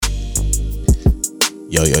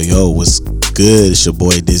Yo, what's good? It's your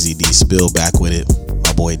boy Dizzy D Spill back with it.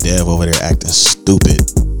 My boy Dev over there acting stupid.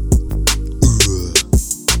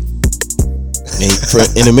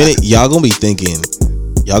 In a minute, y'all gonna be thinking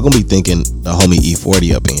the homie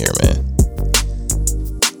E40 up in here, man.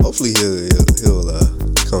 Hopefully he'll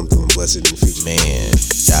come through and bless it in the future. Man,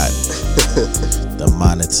 God, the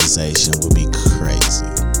monetization would be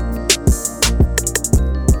crazy.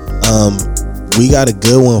 We got a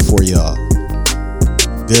good one for y'all.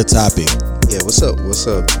 Good topic. Yeah, what's up,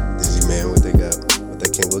 Dizzy man? What can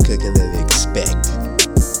they expect?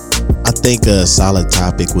 I think a solid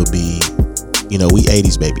topic would be, we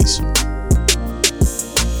 80s babies.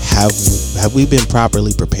 Have we been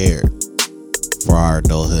properly prepared for our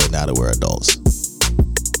adulthood now that we're adults?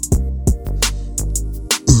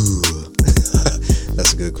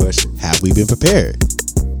 That's a good question. Have we been prepared?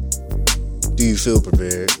 Do you feel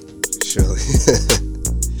prepared? Surely.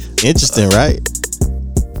 Interesting, right?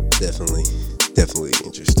 Definitely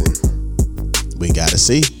interesting. We gotta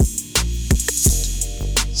see.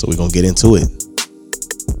 So we're gonna get into it.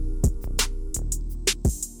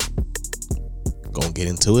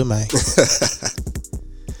 Man.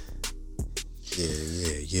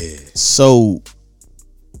 Yeah. So,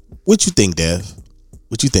 what you think, Dev?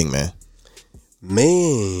 What you think, man?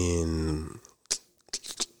 Man,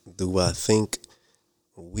 do I think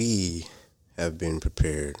we have been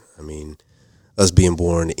prepared? I mean, us being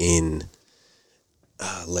born in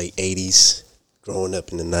late 80s, growing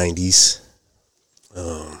up in the 90s,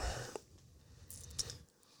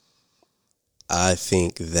 I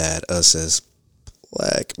think that us as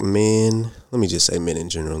black men, let me just say men in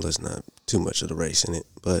general, there's not too much of the race in it,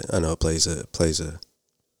 but I know it plays a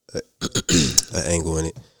angle in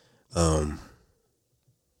it.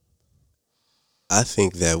 I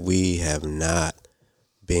think that we have not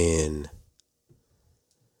been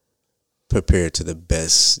prepared to the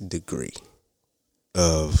best degree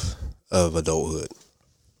of adulthood,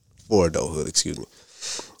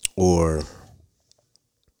 or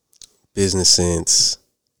business sense,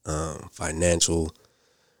 financial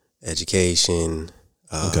education,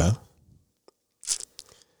 Okay.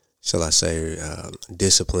 shall I say,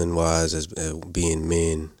 discipline wise, as being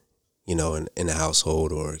men, in the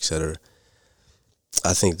household or et cetera.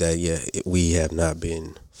 I think that we have not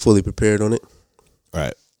been fully prepared on it.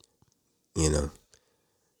 Right.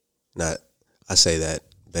 I say that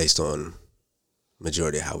based on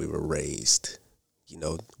majority of how we were raised,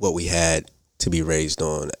 what we had to be raised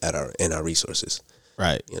on in our resources.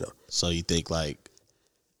 Right. So you think like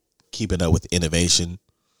keeping up with innovation?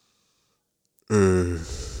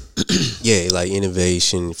 Yeah, like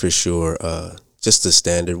innovation for sure. Just the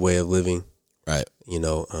standard way of living. Right.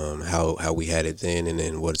 How we had it then, and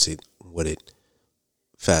then what it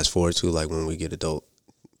fast forward to, like when we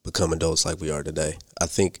become adults like we are today. I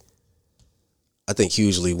think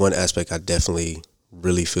hugely one aspect I definitely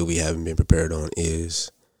really feel we haven't been prepared on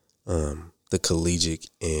is the collegiate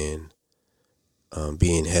and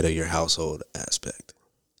being head of your household aspect.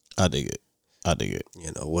 I dig it.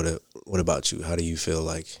 What about you? How do you feel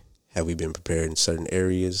like, have we been prepared in certain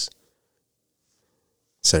areas?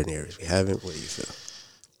 Certain areas we haven't. What do you feel?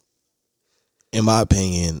 In my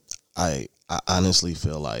opinion, I honestly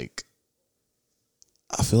feel like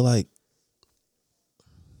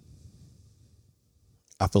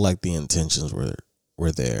the intentions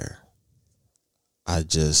were there. I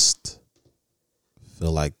just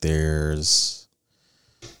feel like the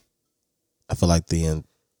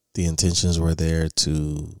intentions were there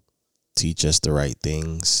to teach us the right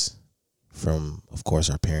things from, of course,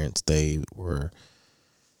 our parents. They were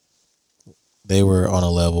on a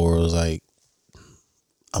level where it was like,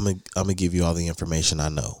 I'm gonna give you all the information I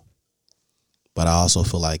know. But I also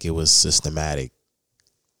feel like it was systematic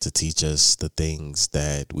to teach us the things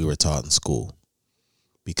that we were taught in school.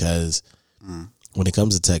 Because when it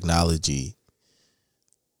comes to technology,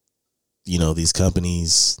 these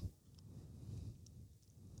companies,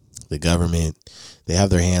 the government, they have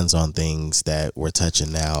their hands on things that we're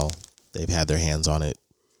touching now. They've had their hands on it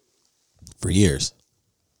for years.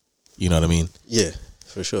 You know what I mean? Yeah,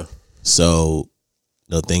 for sure. So,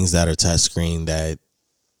 things that are touchscreen that,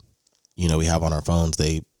 we have on our phones,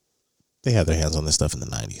 they had their hands on this stuff in the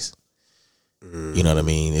 90s. You know what I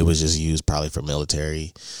mean? It was just used probably for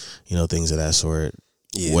military, things of that sort,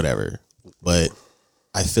 whatever. But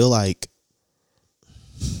I feel like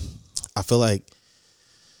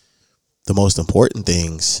the most important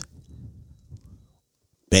things,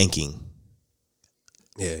 banking,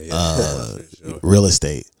 sure. real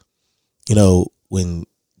estate, when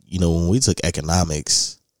we took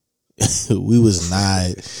economics, we was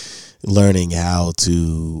not learning how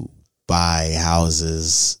to buy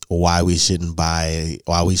houses, why we shouldn't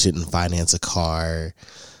finance a car,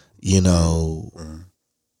 you know,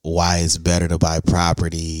 why it's better to buy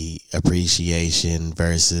property, appreciation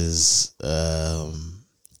versus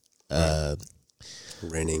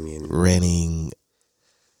renting,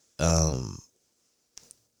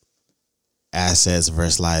 assets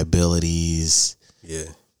versus liabilities,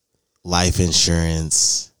 life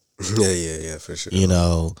insurance. Yeah, for sure. You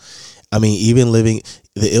know, I mean, even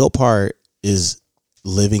the ill part is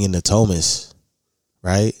living in the Thomas,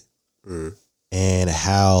 right? And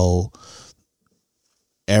how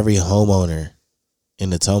every homeowner in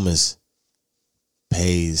the Thomas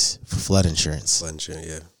pays for flood insurance. Flood insurance,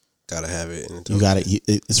 yeah. Gotta have it in the Thomas. You got it.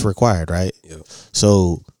 It's required, right? Yep.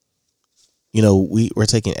 So, you know, we're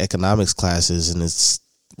taking economics classes, and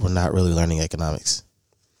we're not really learning economics.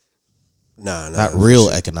 Not real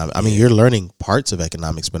economics. I mean, you're learning parts of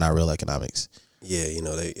economics, but not real economics. Yeah, you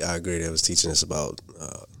know, I agree. They was teaching us about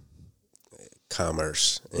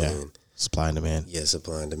commerce and supply and demand. Yeah,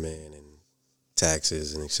 supply and demand and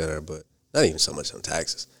taxes and et cetera, but not even so much on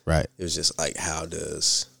taxes. Right. It was just like, how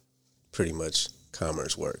does pretty much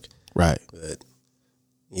commerce work? Right. But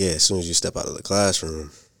yeah, as soon as you step out of the classroom,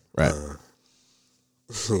 right.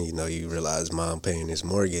 You know, you realize mom paying this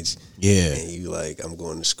mortgage. Yeah. And you like, I'm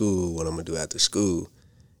going to school. What I'm going to do after school?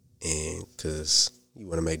 And because you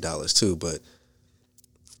want to make dollars too. But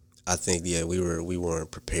I think, we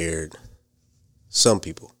weren't prepared. Some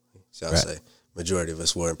people, shall I say, majority of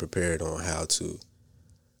us weren't prepared on how to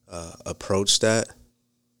approach that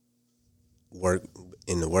work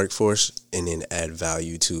in the workforce and then add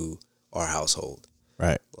value to our household.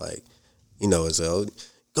 Right. Like, you know, it's go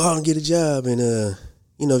out and get a job, and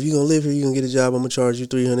you know, if you're gonna live here, you're gonna get a job. I'm gonna charge you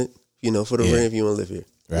 $300, you know, for the rent if you want to live here,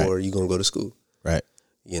 right. Or you're gonna go to school, right?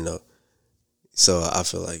 You know, so I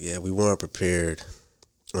feel like we weren't prepared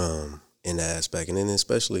in that aspect, and then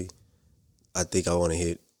especially, I think I want to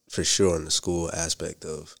hit for sure on the school aspect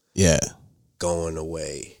of going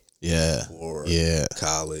away, or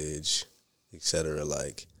college, etc.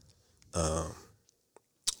 Like, I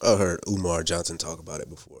heard Umar Johnson talk about it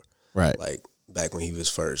before, right? Like back when he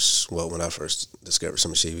was when I first discovered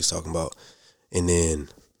some shit he was talking about, and then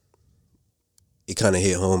it kind of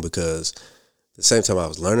hit home because at the same time I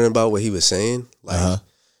was learning about what he was saying, like,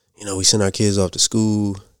 you know, we send our kids off to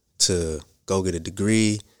school to go get a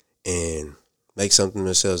degree and make something of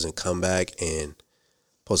themselves and come back and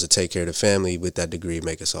supposed to take care of the family with that degree,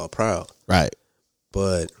 make us all proud. Right.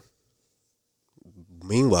 But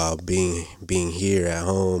meanwhile, being here at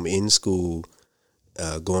home in school,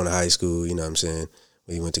 going to high school, you know what I'm saying?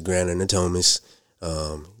 When you went to Granite and Thomas,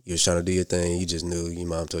 you was trying to do your thing. You just knew your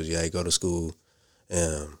mom told you, hey, go to school,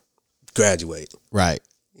 graduate. Right.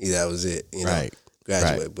 Yeah, that was it. You know, right.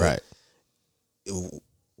 Graduate. But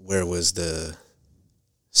where was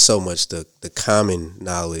so much the common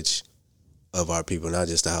knowledge of our people, not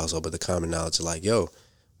just the household, but the common knowledge of like, yo,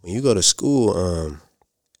 when you go to school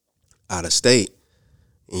out of state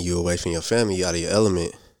and you're away from your family, you're out of your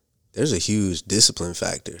element, there's a huge discipline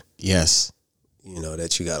factor. Yes. You know,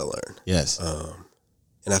 that you got to learn. Yes.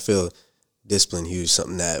 And I feel discipline huge,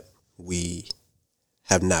 something that we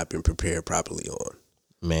have not been prepared properly on.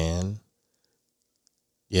 Man.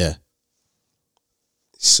 Yeah.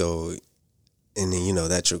 So, and then, you know,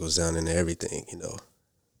 that trickles down into everything, you know.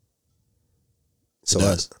 So it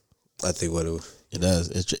does. I think it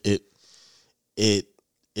does. It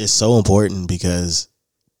is so important because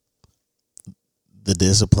the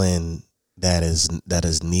discipline that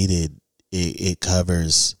is needed, it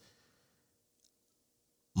covers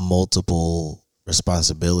multiple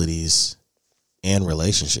responsibilities and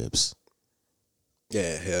relationships.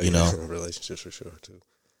 Yeah, hell you know, relationships for sure too.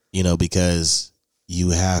 You know, because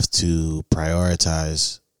you have to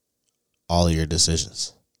prioritize all of your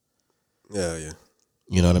decisions. Yeah, yeah.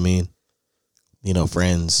 You know what I mean? You know,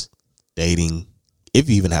 friends, dating, if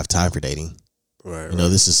you even have time for dating. Right. You know,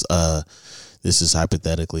 this is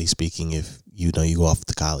hypothetically speaking, if you know you go off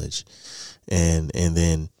to college, and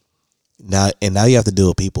then now you have to deal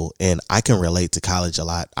with people, and I can relate to college a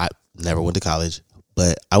lot. I never went to college,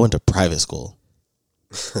 but I went to private school.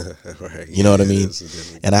 Right. You know what I mean?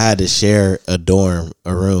 And I had to share a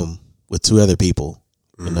room with two other people.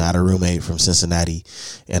 Mm-hmm. You know, I had a roommate from Cincinnati,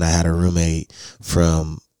 and I had a roommate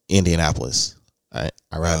from Indianapolis.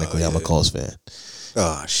 Ironically, I'm a Colts fan.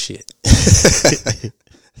 Oh shit.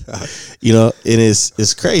 You know,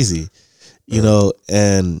 it's crazy. You know,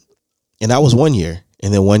 and that was 1 year.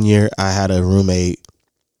 And then 1 year I had a roommate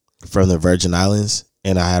from the Virgin Islands,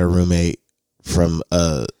 and I had a roommate from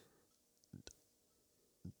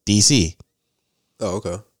DC. Oh,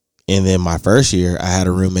 okay. And then my first year, I had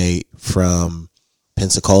a roommate from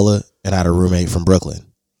Pensacola and I had a roommate from Brooklyn.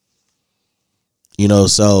 You know,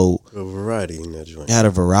 so A variety in that joint. I had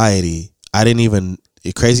a variety. I didn't even,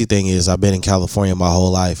 the crazy thing is I've been in California my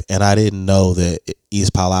whole life and I didn't know that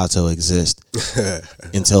East Palo Alto exists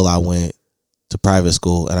until I went to private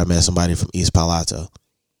school and I met somebody from East Palo Alto.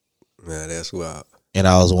 Man, that's wild. And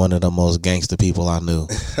I was one of the most gangster people I knew.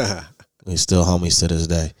 We're still homies to this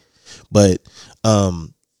day. But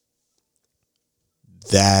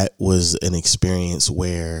that was an experience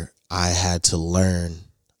where I had to learn.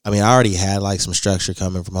 I mean, I already had like some structure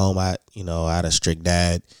coming from home. I had a strict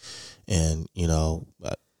dad, and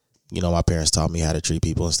my parents taught me how to treat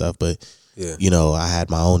people and stuff. But yeah, I had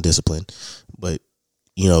my own discipline. But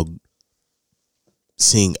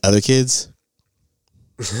seeing other kids,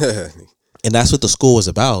 and that's what the school was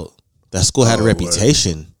about. That school had a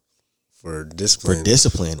reputation for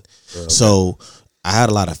discipline. Okay. So I had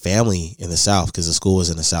a lot of family in the South because the school was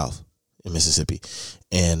in the South in Mississippi,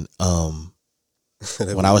 and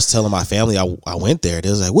when I was telling my family I went there, they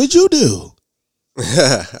was like, "What'd you do?"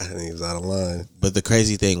 I think he was out of line. But the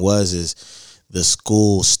crazy thing is the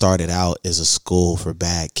school started out as a school for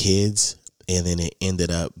bad kids, and then it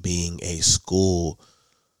ended up being a school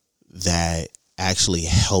that actually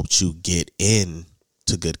helped you get in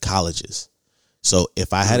to good colleges. So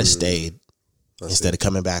if I had stayed instead of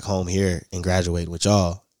coming back home here and graduating with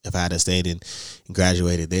y'all, if I had stayed and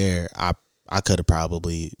graduated there, I could have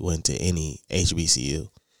probably went to any HBCU,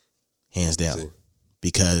 hands down,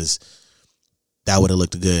 because that would have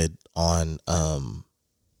looked good on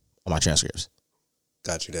my transcripts.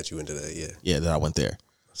 Got you that you went to that, yeah. Yeah, that I went there.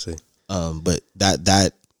 See. But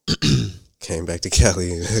that came back to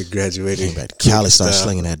Cali and graduated. Came back to Cali, started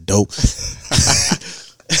slinging that dope.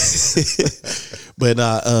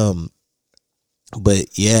 But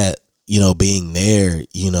yeah, being there,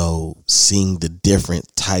 seeing the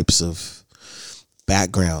different types of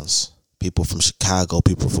backgrounds, people from Chicago,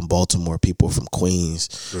 people from Baltimore, people from Queens,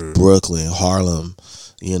 Brooklyn, Harlem,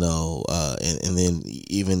 and then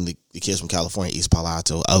even the kids from California, East Palo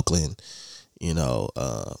Alto, Oakland,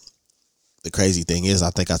 the crazy thing is, I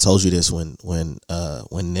think I told you this when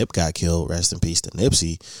Nip got killed, rest in peace to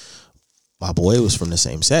Nipsey, my boy was from the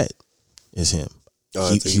same set as him.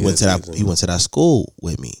 Oh, he went to that school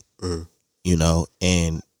with me,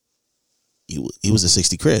 and he was a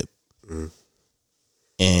 60 crib,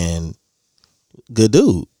 and good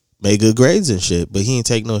dude, made good grades and shit, but he didn't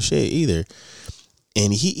take no shit either.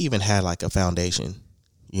 And he even had like a foundation,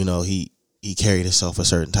 he carried himself a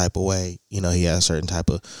certain type of way, he had a certain type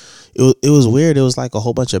of. It was weird. It was like a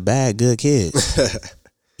whole bunch of bad good kids.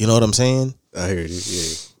 You know what I'm saying? I heard it.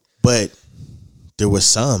 Yeah, but there was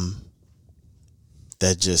some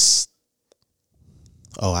that just,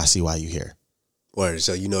 I see why you here. Word.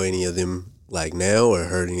 So you know any of them like now, or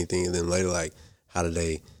heard anything of them later? Like how do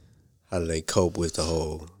they cope with the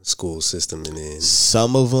whole school system? And then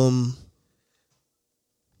some of them,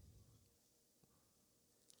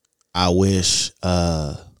 I wish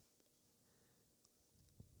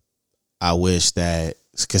that,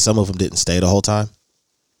 because some of them didn't stay the whole time.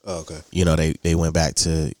 Oh, okay. They went back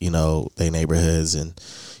to their neighborhoods, and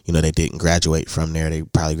they didn't graduate from there. They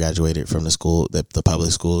probably graduated from the school, the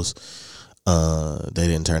public schools. They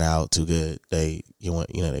didn't turn out too good. They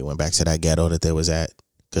went back to that ghetto that they was at,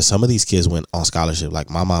 because some of these kids went on scholarship. Like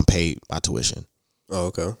my mom paid my tuition. Oh,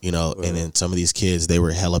 okay. And then some of these kids, they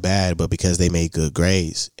were hella bad, but because they made good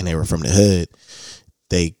grades and they were from the hood,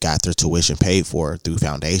 they got their tuition paid for through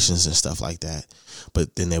foundations and stuff like that.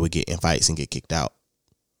 But then they would get in fights and get kicked out.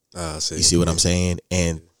 You see what I'm saying?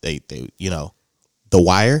 And they The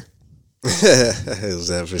Wire.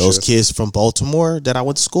 Those kids from Baltimore that I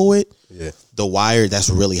went to school with. Yeah. The Wire, that's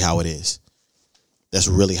really how it is. That's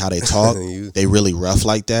really how they talk. They really rough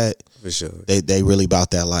like that. For sure. They really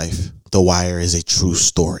about that life. The Wire is a true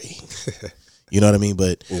story. You know what I mean?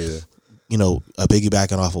 But yeah.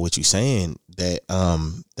 Piggybacking off of what you're saying, that's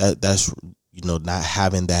not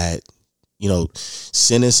having that,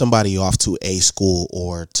 sending somebody off to a school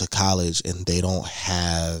or to college and they don't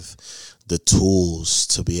have the tools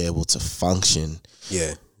to be able to function.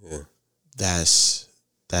 Yeah. That's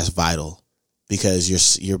vital,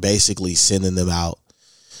 because you're basically sending them out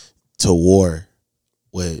to war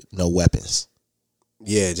with no weapons.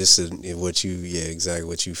 Yeah, just exactly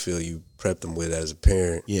what you feel you prep them with as a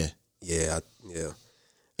parent. Yeah. Yeah.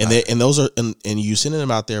 And those are and you sending them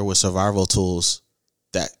out there with survival tools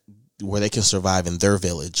where they can survive in their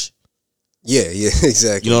village. Yeah,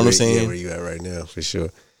 exactly. You know what I'm saying? Yeah, where you at right now, for sure.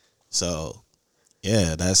 So,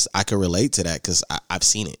 yeah, I can relate to that because I've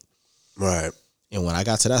seen it. Right. And when I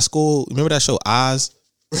got to that school, remember that show Oz?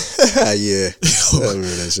 Yeah, I remember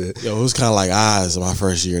that shit. Yo, it was kind of like eyes in my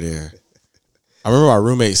first year there. I remember my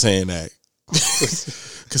roommate saying that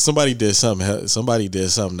because somebody did something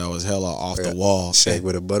that was hella off the wall. Shake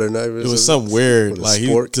with a butter knife. Or it was something weird, like he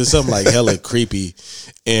did something like hella creepy.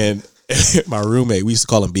 And my roommate, we used to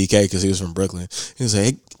call him BK because he was from Brooklyn. He was like,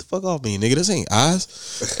 "Hey, get the fuck off me, nigga! This ain't eyes."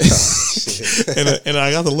 and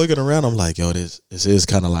I got to looking around. I'm like, "Yo, this is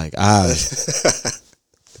kind of like eyes."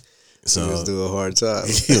 So he was doing a hard time.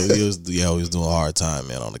 he was doing a hard time,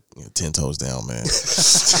 man. On the 10 toes down, man.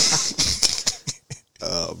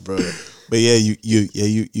 Oh, bro. But yeah,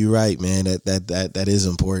 you right, man. That is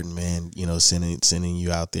important, man. You know, sending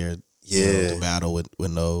you out there, to battle with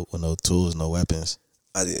no tools, no weapons.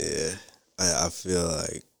 I feel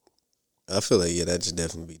like that should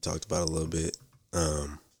definitely be talked about a little bit.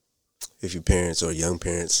 If your parents or young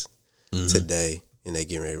parents today and they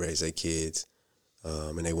getting ready to raise their kids,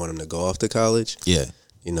 and they want them to go off to college,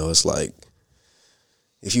 it's like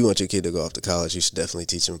if you want your kid to go off to college, you should definitely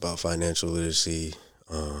teach them about financial literacy,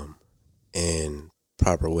 and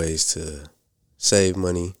proper ways to save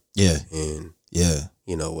money. And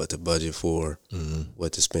what to budget for,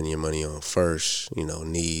 what to spend your money on first,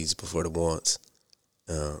 needs before the wants.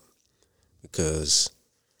 Because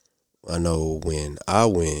I know when I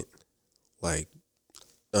went, like,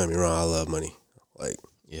 don't get me wrong, I love money. Like,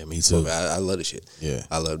 yeah, me too. I love the shit. Yeah.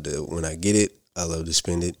 I love to, when I get it, I love to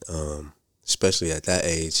spend it. Especially at that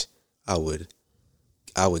age, I would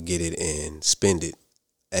get it and spend it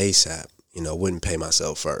ASAP. Wouldn't pay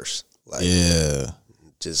myself first. Like,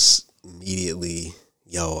 just immediately,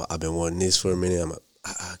 I've been wanting this for a minute.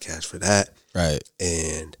 I'll cash for that. Right.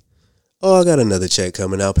 And, I got another check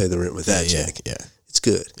coming. I'll pay the rent with that check. Yeah. It's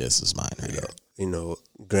good. This is mine right here.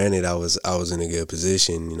 Granted, I was in a good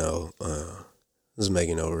position, I was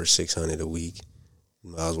making over $600 a week.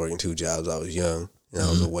 I was working 2 jobs. I was young and I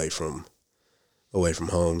was away from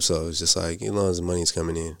home. So it's just like, as long as the money's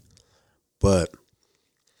coming in. But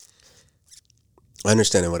I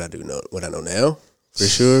understand what I know now, for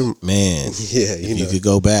sure. Man, yeah, if you could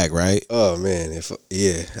go back, right? Oh man,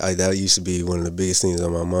 that used to be one of the biggest things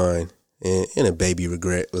on my mind, and a baby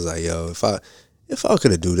regret was like, if I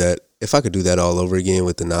could do that all over again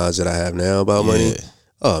with the knowledge that I have now about money,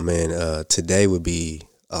 oh man, today would be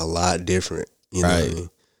a lot different. You know what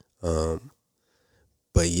I mean?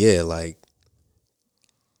 But yeah, like,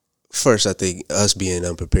 first I think us being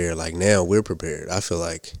unprepared, like now we're prepared. I feel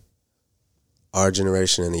like our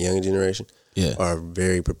generation and the younger generation are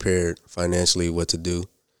very prepared financially what to do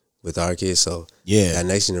with our kids. So that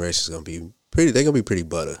next generation is gonna be pretty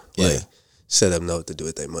butter. Like, set up know what to do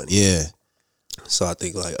with their money. Yeah. So I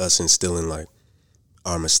think like us instilling like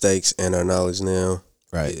our mistakes and our knowledge now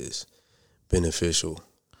is beneficial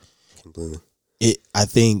completely. I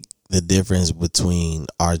think the difference between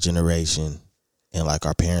our generation and like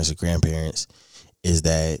our parents or grandparents is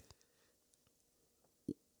that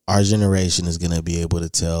our generation is going to be able to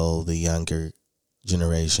tell the younger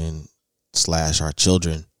generation / our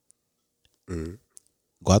children, go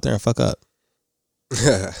out there and fuck up.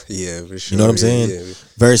 Yeah, for sure. You know what I'm saying? Yeah.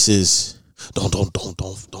 Versus don't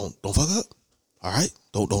fuck up. All right?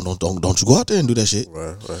 Don't you go out there and do that shit.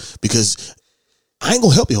 Right. Because I ain't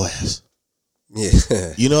gonna help your ass.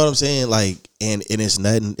 Yeah. You know what I'm saying? Like, and it's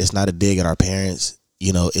not a dig at our parents.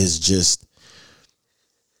 It's just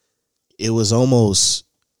it was almost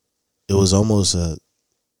a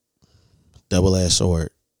double-edged sword.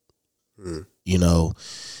 And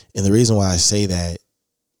the reason why I say that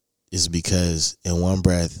is because in one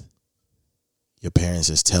breath, your parents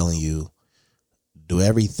is telling you, do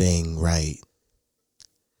everything right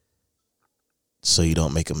so you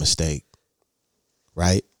don't make a mistake.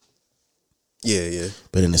 Right? Yeah.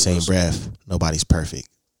 But in the same breath, nobody's perfect.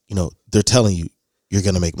 They're telling you you're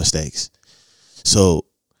going to make mistakes. So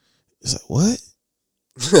it's like, what?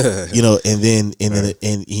 And then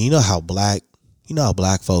you know how black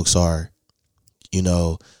folks are.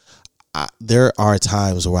 There are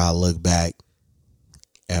times where I look back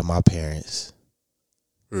at my parents.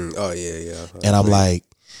 Oh yeah. And I'm like,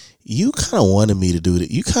 you kind of wanted me to do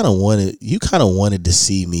that. You kind of wanted to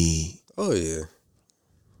see me. Oh yeah.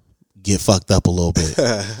 Get fucked up a little bit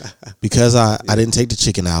because I didn't take the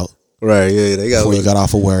chicken out. Right, yeah, they got before you got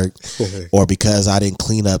off of work, or because I didn't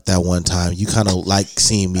clean up that one time. You kind of like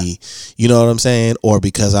seeing me, you know what I'm saying? Or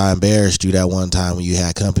because I embarrassed you that one time when you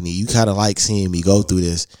had company. You kind of like seeing me go through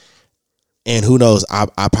this. And who knows, I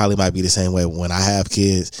probably might be the same way when I have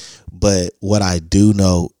kids. But what I do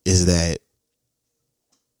know is that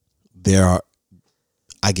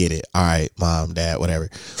I get it. All right, mom, dad, whatever.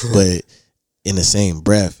 But in the same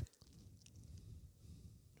breath,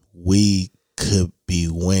 we could be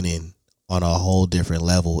winning on a whole different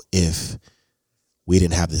level if we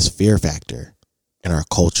didn't have this fear factor in our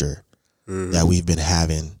culture that we've been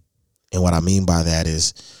having. And what I mean by that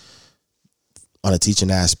is, on a teaching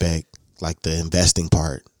aspect, like the investing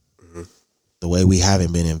part, the way we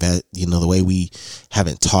haven't been the way we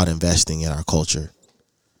haven't taught investing in our culture.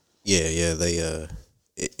 Yeah, they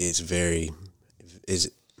it's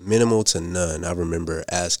minimal to none. I remember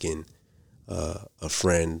asking a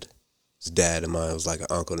friend's dad of mine, was like an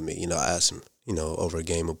uncle to me. You know, I asked him, you know, over a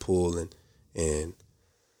game of pool and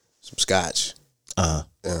some scotch.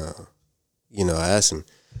 You know, I asked him,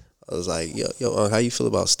 I was like, yo, how you feel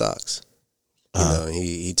about stocks? You know, and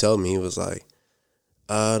he told me, he was like,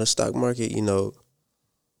 the stock market, you know,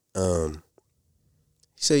 he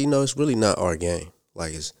said, you know, it's really not our game.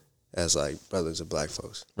 Like, it's as like brothers of black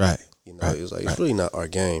folks. Right. You know, he was like, it's really not our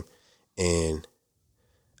game. And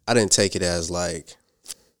I didn't take it as like,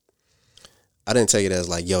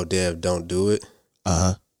 yo, Dev, don't do it.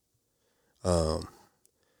 I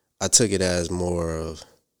took it as more of,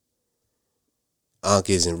 Ankh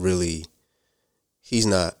he's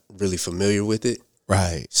not really familiar with it.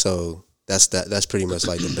 Right. So that's pretty much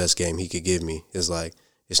like the best game he could give me. Is like,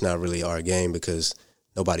 it's not really our game because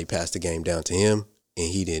nobody passed the game down to him and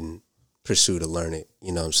he didn't pursue to learn it,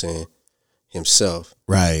 you know what I'm saying, himself.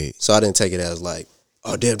 Right. So I didn't take it as like,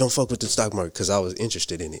 oh, Dad, don't fuck with the stock market, because I was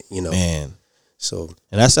interested in it, you know. Man. So.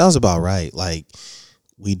 And that sounds about right. Like,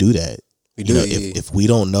 we do that. We do. If we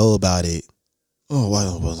don't know about it,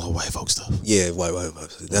 white folks stuff. Yeah, white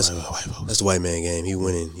folks. That's the white man game. He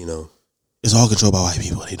winning, you know. It's all controlled by white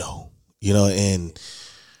people. They know, you know, and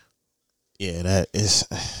yeah, that is.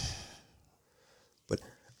 But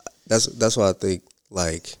that's why I think,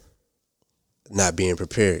 like, not being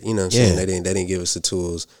prepared. You know what I'm saying? They didn't give us the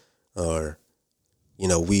tools, or, you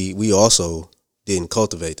know, we also didn't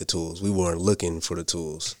cultivate the tools. We weren't looking for the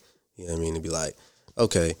tools. You know what I mean? To be like,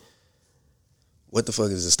 okay, what the fuck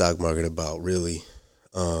is the stock market about, really?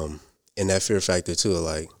 And that fear factor too,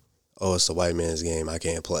 like, oh, it's the white man's game, I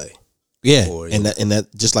can't play. Yeah, or, and that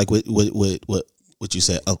just like what you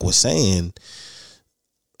said, Uncle was saying,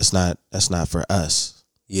 that's not for us.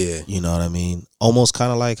 Yeah, you know what I mean. Almost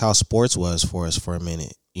kind of like how sports was for us for a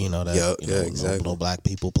minute. You know that. Exactly. No black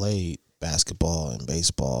people played basketball and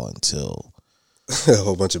baseball until a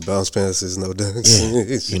whole bunch of bounce passes, no dunks.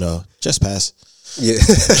 Yeah, you know, just pass. Yeah.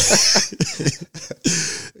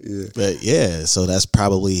 Yeah. But yeah, so that's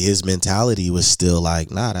probably his mentality was still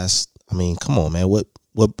like, nah, come on, man. What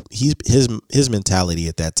his mentality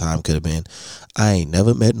at that time could have been, I ain't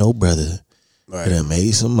never met no brother that done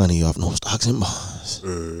made some money off no stocks and bonds.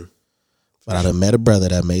 But I done met a brother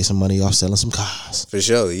that made some money off selling some cars. For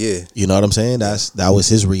sure, yeah. You know what I'm saying? That was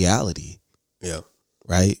his reality. Yeah.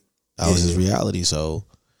 Right? That was his reality. So,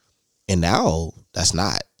 and now that's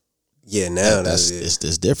not. Yeah, now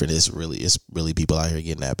it's different. It's really people out here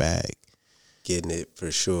getting that bag. Getting it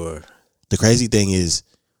for sure. The crazy thing is,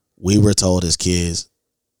 we were told as kids,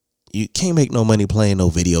 you can't make no money playing no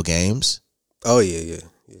video games. Oh yeah.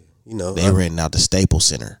 You know, they renting out the Staples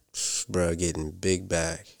Center. Bro, getting big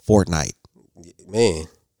bag. Fortnite. Man,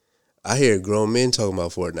 I hear grown men talking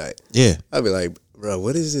about Fortnite. Yeah. I'd be like, bro,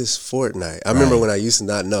 what is this Fortnite? I remember when I used to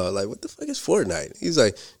not know. Like, what the fuck is Fortnite? He's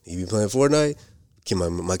like, you be playing Fortnite?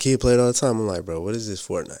 My kid played all the time. I'm like, bro, what is this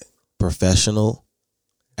Fortnite? Professional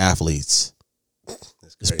athletes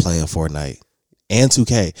is playing Fortnite and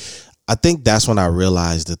 2K. I think that's when I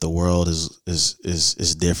realized that the world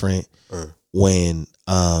is different. When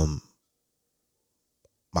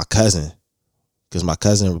my cousin, because my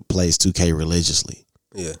cousin plays 2K religiously.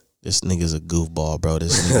 Yeah, this nigga's a goofball, bro.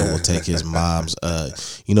 This nigga will take his mom's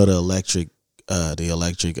the electric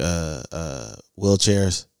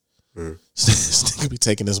wheelchairs. This nigga be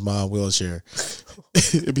taking his mom wheelchair.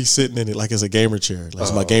 It be sitting in it like it's a gamer chair. Like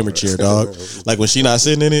it's my gamer chair, dog. Like when she not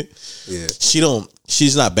sitting in it,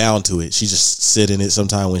 she's not bound to it. She just sit in it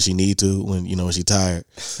sometime when she need to, when she tired.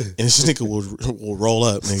 And this nigga will roll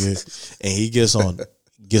up, nigga, and he gets on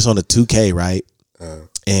the 2K, right?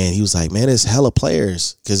 And he was like, man, there's hella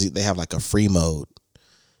players, because they have like a free mode.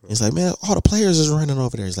 He's like, man, all the players is running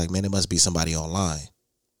over there. He's like, man, it must be somebody online.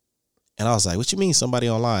 And I was like, what you mean somebody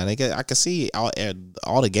online? I can see all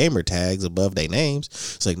the gamer tags above their names.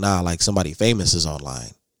 It's like, nah, like somebody famous is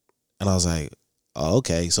online. And I was like, oh,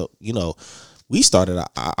 okay. So, we started,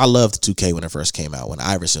 I loved 2K when it first came out, when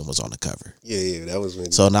Iverson was on the cover. Yeah, that was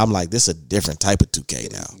when. So now I'm like, this is a different type of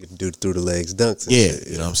 2K now. You can do through the legs dunks and shit.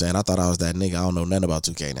 You know what I'm saying? I thought I was that nigga. I don't know nothing about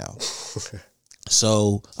 2K now.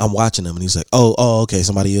 So I'm watching him and he's like, oh, okay,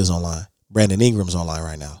 somebody is online. Brandon Ingram's online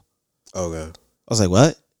right now. Okay. I was like,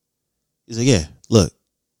 what? He's like, yeah, look.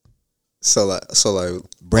 So like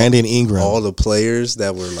Brandon Ingram. all the players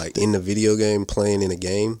that were like in the video game playing in a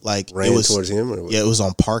game like ran it was, towards him. Or what? Yeah, it was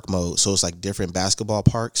on park mode, so it's like different basketball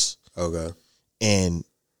parks. Okay. And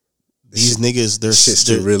these niggas, Shit's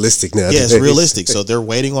too realistic now. Yeah, it's realistic. So they're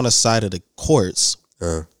waiting on the side of the courts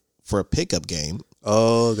for a pickup game.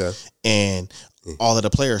 Oh, okay. And all of the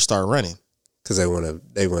players start running because they want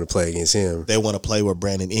to play against him. They want to play with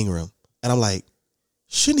Brandon Ingram, and I'm like,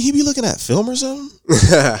 shouldn't he be looking at film or something?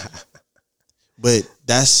 But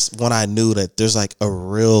that's when I knew that there's like a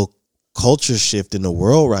real culture shift in the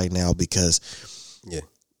world right now because,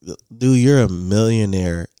 dude, you're a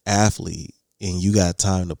millionaire athlete and you got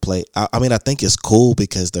time to play. I mean, I think it's cool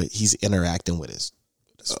because he's interacting with his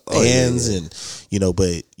fans and,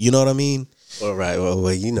 but you know what I mean? All right. Well,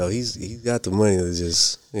 he's got the money to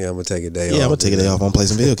just, I'm going to take a day off. Yeah, I'm going to take a day off. I'm going to play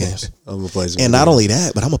some video games. I'm going to play some And not only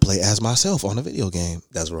that, but I'm going to play as myself on a video game.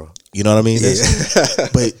 That's wrong. You know what I mean? Yeah.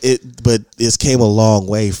 But it's came a long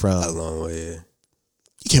way from. A long way, yeah.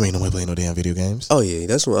 You can't make nobody play no damn video games. Oh yeah,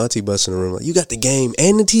 that's when Auntie busts in the room like, you got the game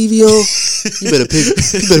and the TV on. You better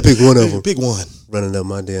pick one of them. Pick one. Running up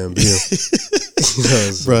my damn bill.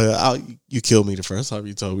 Bro, you killed me the first time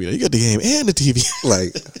you told me that. You got the game and the TV.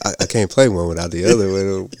 Like I can't play one without the other.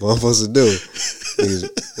 What I'm supposed to do?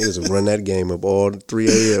 Niggas run that game up all 3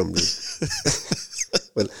 a.m.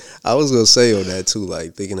 But I was gonna say on that too,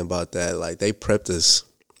 like thinking about that, like they prepped us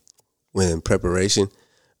when in preparation.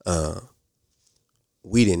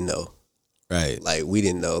 We didn't know. Right. Like we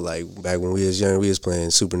didn't know. Like back when we was young, we was playing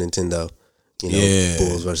Super Nintendo.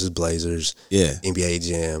 Bulls versus Blazers. Yeah. NBA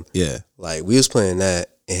Jam. Yeah. Like we was playing that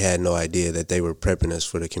and had no idea that they were prepping us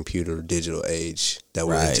for the computer digital age that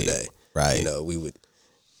we're in today. Right. We would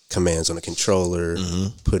commands on a controller,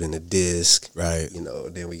 put in a disc. Right.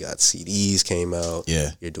 Then we got CDs came out. Yeah.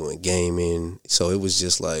 You're doing gaming. So it was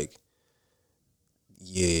just like,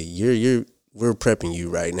 we're prepping you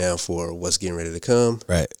right now for what's getting ready to come.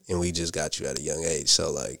 Right. And we just got you at a young age.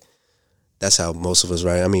 So like that's how most of us,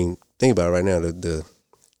 right? I mean, think about it right now, the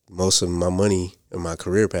most of my money and my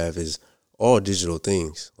career path is all digital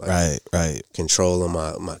things. Like right. Control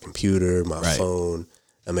on my computer, my phone.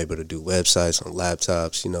 I'm able to do websites on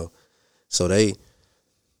laptops, So they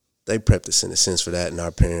prepped us in a sense for that, and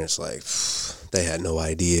our parents, like, they had no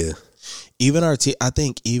idea. Even I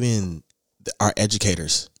think even our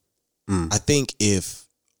educators. I think if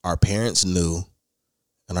our parents knew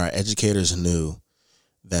and our educators knew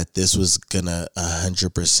that this was gonna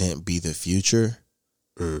 100% be the future,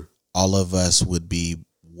 all of us would be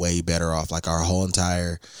way better off. Like our whole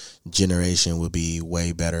entire generation would be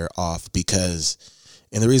way better off because,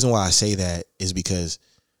 and the reason why I say that is because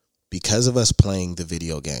of us playing the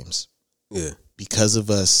video games. Yeah. Because of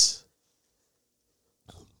us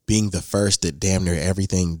being the first at damn near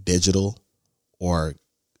everything digital or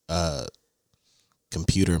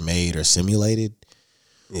computer made or simulated,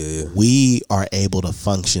 we are able to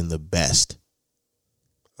function the best.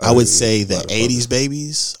 I would say the 80s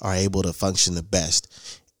babies are able to function the best.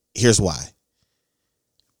 Here's why.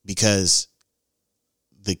 Because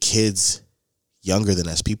the kids younger than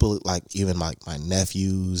us, people like even my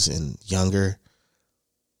nephews and younger,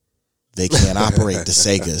 they can't operate the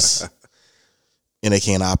Segas. And they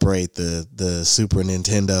can't operate the Super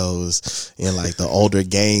Nintendos and like the older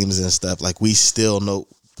games and stuff. Like we still know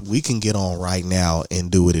we can get on right now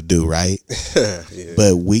and do what it do, right? Yeah.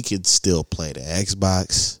 But we could still play the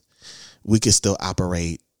Xbox. We could still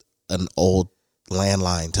operate an old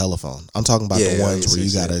landline telephone. I'm talking about the ones where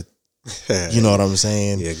you gotta, you know what I'm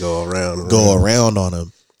saying? Yeah, go around on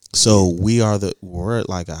them. So we're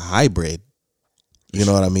like a hybrid. You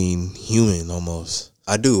know what I mean? Human almost.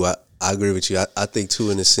 I do. I agree with you. I think too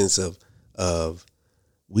in the sense of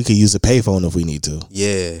we could use a payphone if we need to.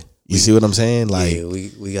 Yeah. You see what I'm saying? Like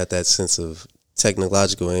we got that sense of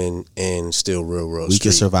technological and still real world. We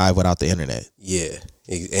can survive without the internet. Yeah.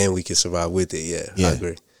 And we can survive with it. Yeah. I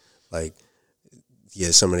agree. Like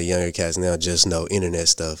some of the younger cats now just know internet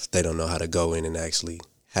stuff. They don't know how to go in and actually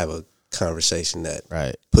have a conversation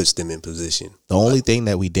that puts them in position. The only thing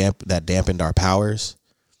that that dampened our powers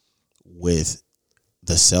with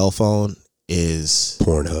the cell phone is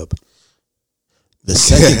Pornhub. The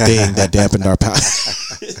second thing that dampened our power,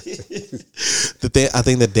 I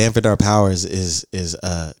think that dampened our powers is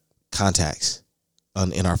contacts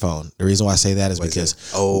in our phone. The reason why I say that is because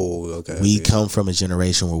we come from a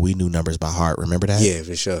generation where we knew numbers by heart. Remember that? Yeah,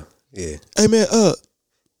 for sure. Yeah. Hey man,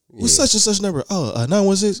 what's such and such number?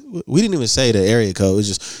 916. We didn't even say the area code. It was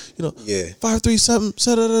just 53 something.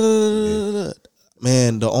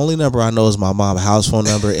 Man, the only number I know is my mom's house phone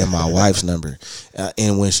number and my wife's number.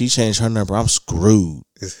 And when she changed her number, I'm screwed.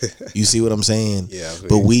 You see what I'm saying? Yeah.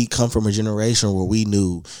 But we come from a generation where we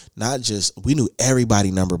knew we knew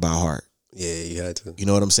everybody's number by heart. Yeah, you had to. You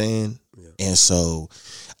know what I'm saying? Yeah. And so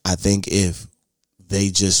I think if they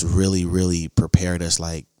just really, really prepared us,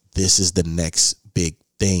 like, this is the next big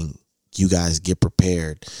thing. You guys get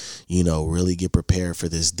prepared, really get prepared for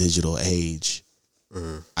this digital age.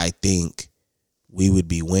 Mm-hmm. I think we would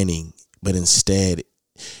be winning. But instead,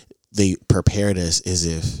 they prepared us as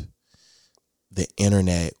if the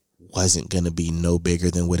internet wasn't going to be no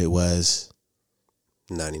bigger than what it was.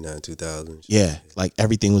 99, 2000. Yeah, like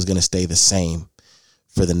everything was going to stay the same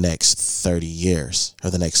for the next 30 years or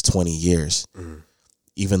the next 20 years. Mm-hmm.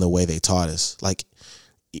 Even the way they taught us. Like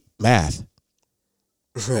math.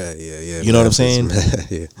 Yeah. You know what I'm saying?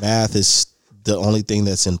 Yeah. Math is the only thing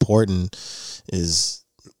that's important is,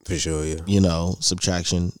 for sure, yeah.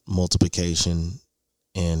 Subtraction, multiplication,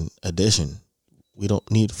 and addition. We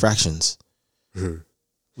don't need fractions. Mm-hmm.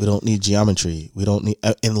 We don't need geometry. We don't need,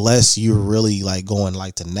 unless you're really like going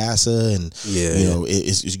like to NASA and,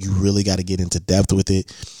 you really got to get into depth with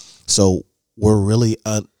it. So we're really,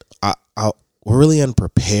 we're really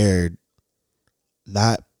unprepared,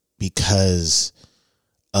 not because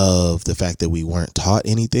of the fact that we weren't taught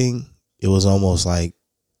anything. It was almost like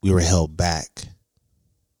we were held back.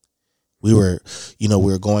 We were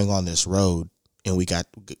going on this road and we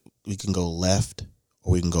can go left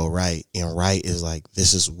or we can go right. And right is like,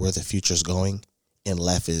 this is where the future's going. And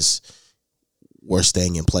left is we're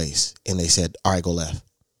staying in place. And they said, all right, go left.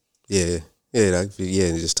 Yeah. Yeah.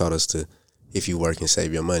 It just taught us to, if you work and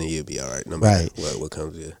save your money, you'll be all right. No matter what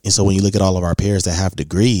comes in. And so when you look at all of our peers that have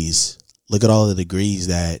degrees, look at all the degrees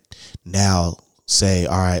that now say,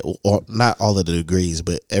 all right, or not all of the degrees,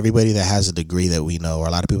 but everybody that has a degree that we know, or a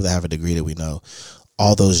lot of people that have a degree that we know,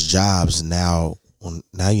 all those jobs now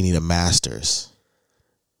you need a master's.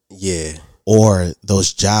 Yeah. Or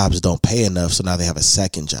those jobs don't pay enough, so now they have a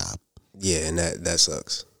second job. Yeah, and that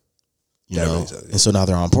sucks. Really sucks, yeah. And so now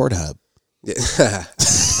they're on Pornhub. Yeah.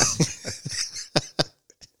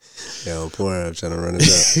 Yeah, on Pornhub trying to run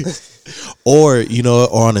it up. Or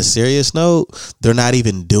on a serious note, they're not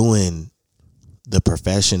even doing the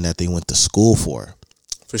profession that they went to school for.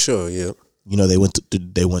 For sure, yeah. They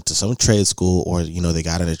went to some trade school, or they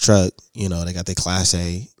got in a truck, they got their Class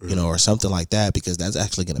A, or something like that, because that's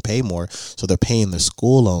actually going to pay more. So they're paying their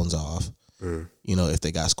school loans off. If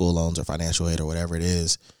they got school loans or financial aid or whatever it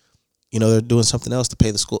is, they're doing something else to pay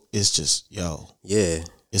the school. It's just,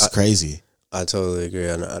 it's crazy. I totally agree.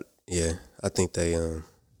 I think they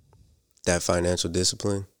that financial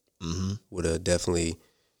discipline would have definitely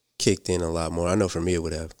kicked in a lot more. I know for me it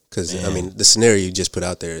would have, because the scenario you just put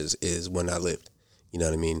out there is one I lived. You know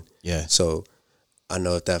what I mean? Yeah. So I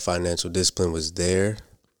know if that financial discipline was there,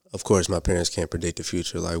 of course my parents can't predict the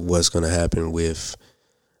future, like what's going to happen with,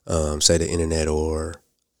 say, the internet or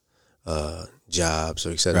jobs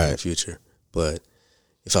or et cetera in the future. But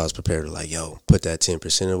if I was prepared to put that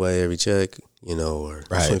 10% away every check, or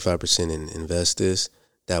 25% and invest this,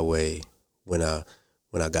 that way when I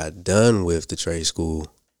got done with the trade school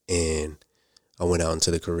and I went out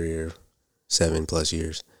into the career 7+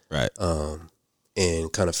 years, right,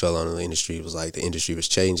 and kind of fell on the industry, it was like the industry was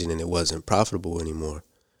changing and it wasn't profitable anymore,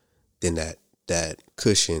 then that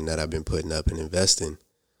cushion that I've been putting up and investing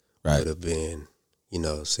would have been,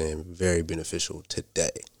 saying very beneficial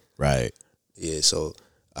today. Right. Yeah, so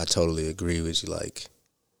I totally agree with you. Like,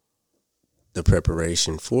 the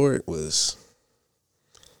preparation for it was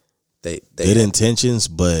they good intentions,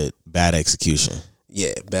 but bad execution.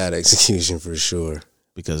 Yeah, bad execution for sure.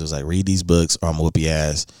 Because it was like, read these books or I'm gonna whoop your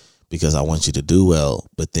ass because I want you to do well.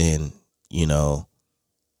 But then,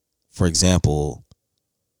 for example,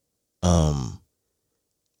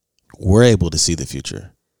 we're able to see the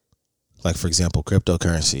future. Like, for example,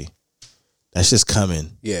 cryptocurrency. That's just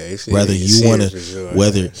coming. Yeah, whether you want to, sure.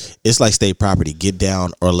 whether it's like state property, get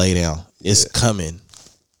down or lay down. It's coming.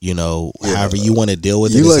 However you want to deal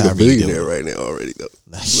with it. You like a billionaire right now already, though.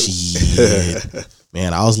 Shit.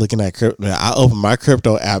 Man, I was looking at crypto. I opened my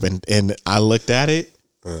crypto app and I looked at it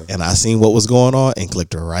and I seen what was going on and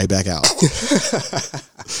clicked right back out. I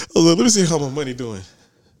was like, let me see how my money doing.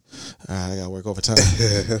 All right, I got to work overtime.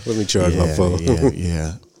 Let me charge my phone.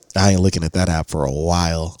 Yeah. I ain't looking at that app for a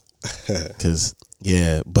while. Cause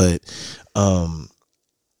but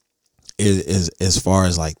as far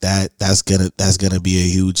as like that's gonna be a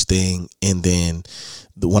huge thing. And then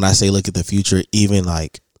when I say look at the future, even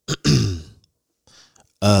like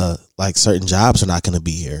certain jobs are not gonna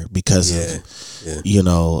be here because of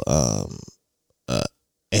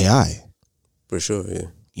AI. For sure, yeah.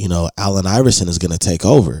 You know, Allen Iverson is going to take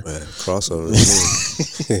over. Man, crossover.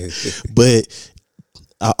 But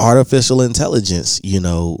artificial intelligence, you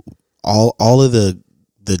know, all of the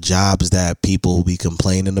jobs that people be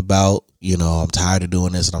complaining about, you know, I'm tired of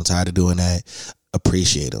doing this and I'm tired of doing that,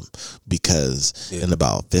 appreciate them, because in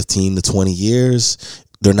about 15 to 20 years,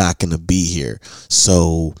 they're not going to be here.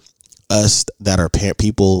 So us that are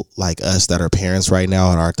people like us that are parents right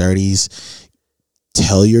now in our 30s,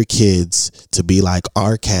 tell your kids to be like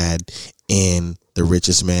Arcad in The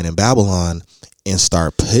Richest Man in Babylon and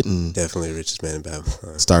start putting Definitely Richest Man in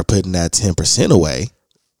Babylon. Start putting that 10% away.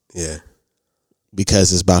 Yeah.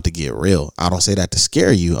 Because it's about to get real. I don't say that to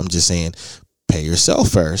scare you. I'm just saying pay yourself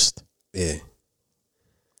first. Yeah.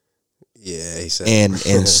 Yeah,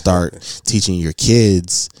 exactly. And start teaching your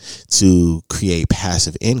kids to create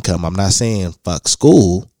passive income. I'm not saying fuck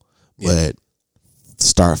school, but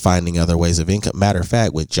start finding other ways of income. Matter of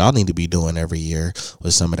fact, what y'all need to be doing every year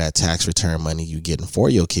with some of that tax return money you getting for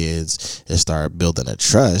your kids is start building a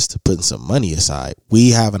trust, putting some money aside.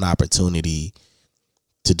 We have an opportunity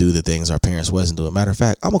to do the things our parents wasn't doing. Matter of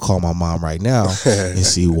fact, I'm gonna call my mom right now and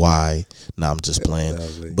see why. No, I'm just playing.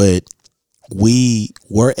 But we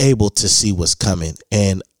were able to see what's coming,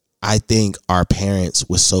 and I think our parents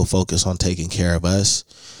was so focused on taking care of us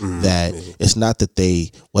that it's not that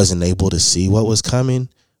they wasn't able to see what was coming,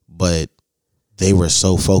 but they were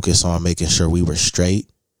so focused on making sure we were straight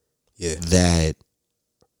that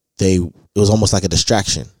it was almost like a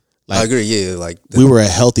distraction. Like, I agree, yeah. Like we were a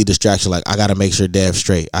healthy distraction. Like, I got to make sure Dev's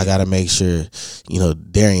straight. I got to make sure, you know,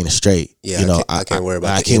 Darian is straight. Yeah, you know, I can't worry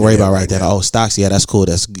about. I can't worry about right that. Oh, stocks. Yeah, that's cool.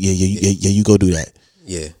 That's you go do that.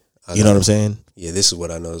 Yeah, you know what I'm saying? Yeah, this is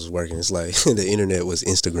what I know is working. It's like the internet was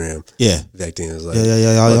Instagram. Yeah, back then it was like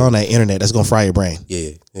y'all on that internet. That's gonna fry your brain.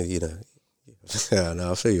 Yeah, you know. Yeah,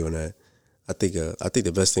 no, I feel you on that. I think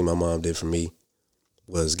the best thing my mom did for me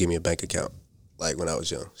was give me a bank account. Like when I was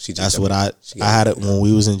young, that's what I had it when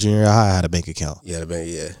we was in junior high. I had a bank account. Yeah, the bank.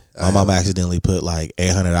 Yeah, my mom accidentally put like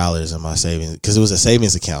 $800 in my savings because it was a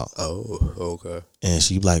savings account. Oh, okay. And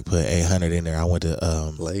she like put 800 in there. I went to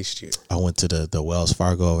last year. I went to the Wells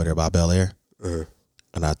Fargo over there by Bel Air,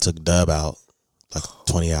 and I took Dub out, like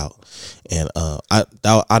 20 out, and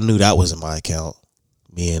I knew that was in my account.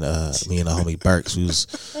 Me and the homie Burks, we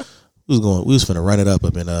was finna run it up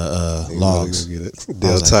in Logs.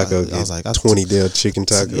 Del Taco. I was like, 20 Del chicken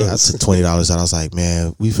tacos. Yeah, I took $20 out. I was like,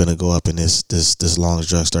 man, we finna go up in this Long's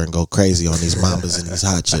drugstore and go crazy on these Mambas and these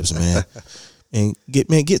hot chips, man. And get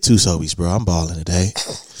 2 Sobeys, bro. I'm balling today.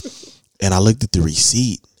 And I looked at the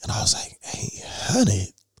receipt and I was like, 800.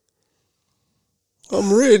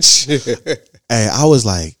 I'm rich. Hey, I was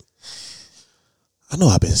like, I know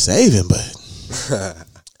I've been saving, but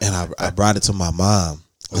and I brought it to my mom.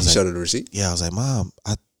 You showed her the receipt? Yeah, I was like, Mom,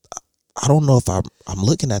 I don't know if I'm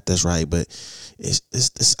looking at this right, but it's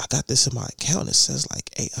this. I got this in my account. It says like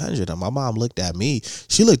 800. And my mom looked at me.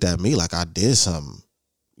 She looked at me like I did something.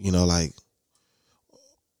 You know, like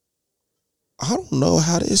I don't know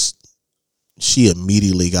how this. She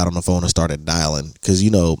immediately got on the phone and started dialing because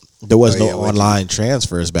you know there was no online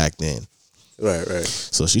transfers back then. Right.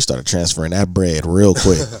 So she started transferring that bread real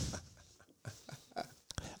quick.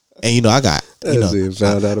 And you know, I got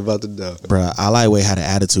found out about the dough. Bruh, I lightweight had an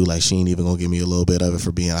attitude like she ain't even gonna give me a little bit of it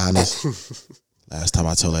for being honest. Last time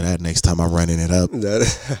I told her that, next time I'm running it up.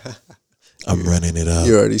 I'm running it up.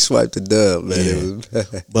 You already swiped the dub, man. Yeah. It was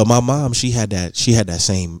bad. But my mom, she had that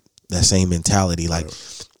same mentality. Like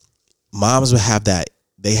moms would have that.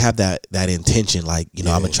 They have that intention. Like, you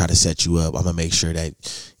know, I'm gonna try to set you up. I'm gonna make sure that,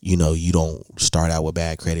 you know, you don't start out with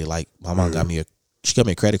bad credit. Like my mom got me a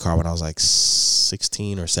credit card when I was like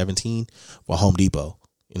 16 or 17 for Home Depot.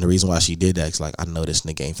 And the reason why she did that is like, I know this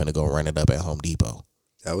nigga ain't finna go run it up at Home Depot.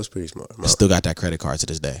 That was pretty smart. I still got that credit card to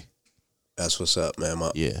this day. That's what's up, man.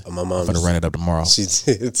 My mom. I'm finna run it up tomorrow. She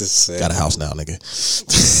did the same. Got a house now, nigga.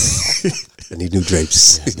 I need new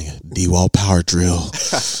drapes. Yeah, nigga. D-Wall power drill.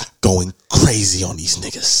 Going crazy on these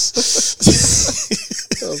niggas.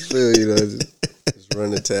 I feel you know. Just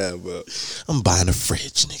run the tab up. I'm buying a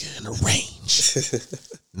fridge, nigga, and a range.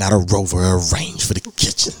 Not a Rover, a range for the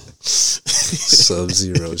kitchen.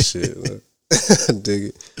 Sub-Zero shit. Man. I dig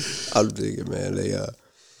it. I dig it, man. They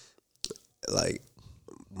like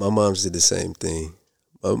my mom's did the same thing.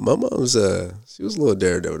 My mom's she was a little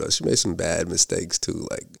daredevil though. She made some bad mistakes too.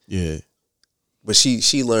 Like but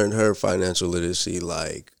she learned her financial literacy,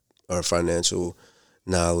 like or financial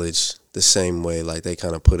knowledge the same way. Like they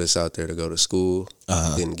kind of put us out there to go to school,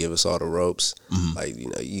 didn't give us all the ropes. Like, you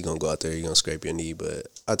know, you gonna go out there, you gonna scrape your knee, but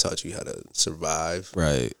I taught you how to survive,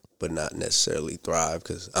 right? But not necessarily thrive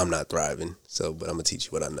because I'm not thriving. So, but I'm gonna teach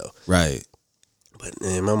you what I know, right? But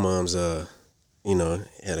man, my mom's had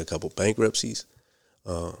a couple bankruptcies,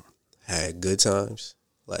 had good times,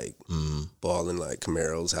 like balling like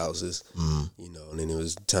Camaro's houses, and then it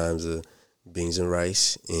was times of beans and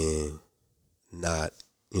rice and not,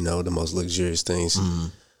 the most luxurious things.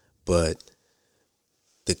 But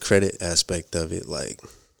the credit aspect of it, like,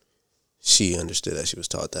 she understood that, she was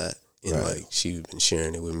taught that, and like she's been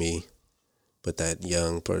sharing it with me. But that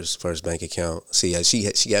young first bank account, she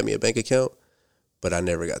got me a bank account, but I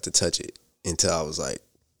never got to touch it until I was like,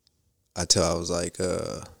 I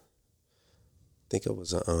think I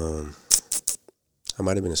was I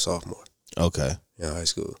might have been a sophomore. Okay. In high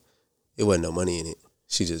school. It wasn't no money in it.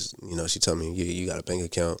 She just, she told me, you got a bank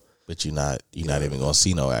account. But you're not even gonna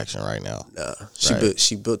see no action right now. Nah.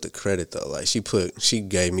 She built the credit though. Like she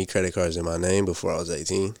gave me credit cards in my name before I was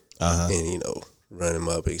 18. And run them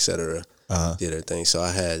up, etc. Did her thing. So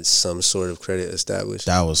I had some sort of credit established.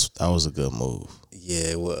 That was a good move.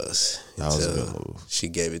 Yeah, it was. That was a good move. She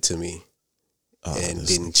gave it to me and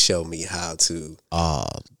didn't show me how to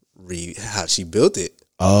how she built it.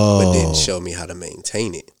 But didn't show me how to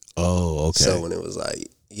maintain it. Oh, okay. So when it was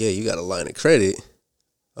like, yeah, you got a line of credit,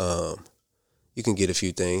 you can get a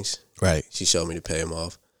few things. Right. She showed me to pay them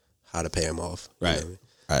off, how to pay them off. Right. You know what I mean?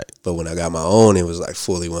 Right. But when I got my own, it was like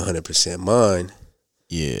fully 100% mine.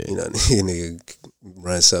 Yeah. Nigga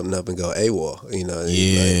run something up and go AWOL.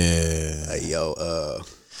 Yeah. Like,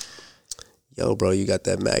 yo, bro, you got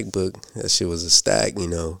that MacBook. That shit was a stack,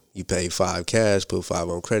 You paid $5 cash, put $5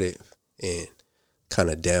 on credit, and kind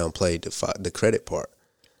of downplayed the credit part.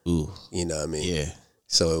 Ooh. You know what I mean? Yeah.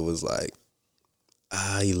 So it was like,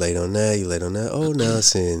 you late on that. Oh, now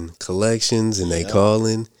it's in collections and they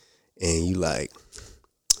calling, and you like,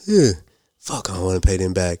 fuck, I don't want to pay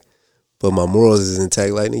them back. But my morals is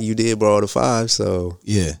intact. Like, you did borrow the $5, so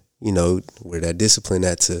yeah, where that discipline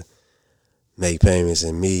at to make payments,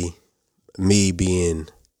 and me being,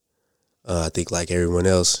 I think like everyone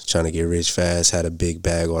else, trying to get rich fast, had a big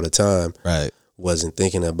bag all the time. Right. Wasn't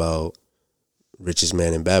thinking about Richest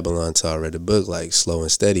Man in Babylon until I read the book, like Slow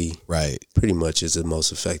and Steady. Right. Pretty much is the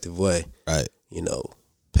most effective way. Right.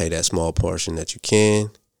 Pay that small portion that you can,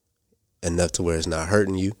 enough to where it's not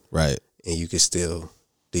hurting you. Right. And you can still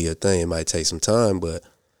do your thing. It might take some time, but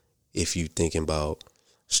if you thinking about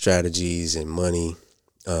strategies and money,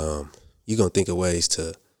 you're going to think of ways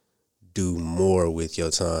to do more with your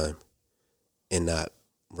time and not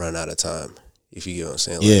run out of time, if you get what I'm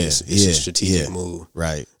saying. Like, it's a strategic move.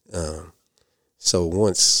 Right. So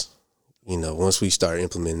once we start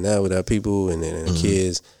implementing that with our people and then our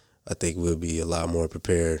kids, I think we'll be a lot more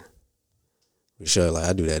prepared. For sure. Like,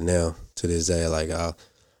 I do that now to this day. Like,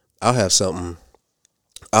 I'll have something.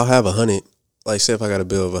 I'll have 100. Like, say if I got a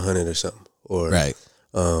bill of 100 or something, or right.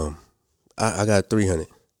 I got 300. Right.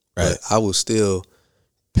 But I will still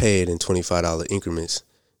pay it in $25 increments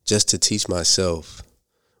just to teach myself.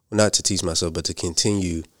 Well, not to teach myself, but to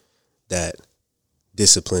continue that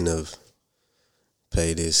discipline of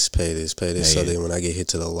pay this. So then when I get hit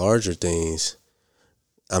to the larger things,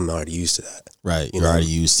 I'm already used to that. Right. You're already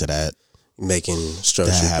used to that. Making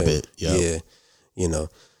structured habit. Yep. Yeah.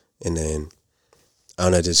 And then I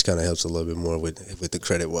don't know, it just kind of helps a little bit more with the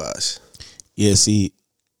credit wise. Yeah, see,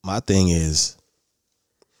 my thing is,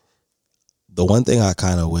 the one thing I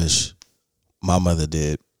kind of wish my mother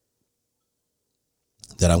did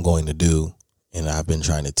that I'm going to do, and I've been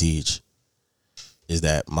trying to teach, is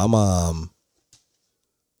that my mom,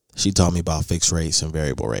 she taught me about fixed rates and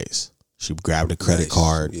variable rates. She grabbed a credit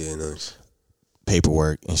card,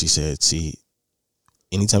 paperwork, and she said, see,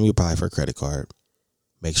 anytime you apply for a credit card,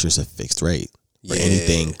 make sure it's a fixed rate. For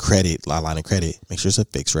anything credit, line of credit, make sure it's a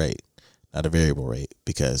fixed rate, not a variable rate,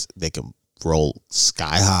 because they can roll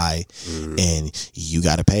sky high and you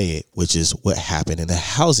got to pay it, which is what happened in the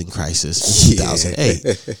housing crisis in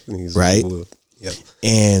 2008. Right? Yep.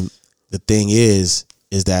 And the thing is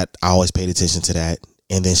that I always paid attention to that.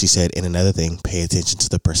 And then she said, and another thing, pay attention to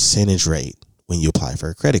the percentage rate when you apply for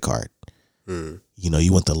a credit card. You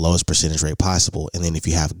want the lowest percentage rate possible. And then if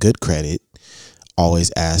you have good credit,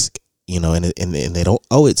 always ask, and they don't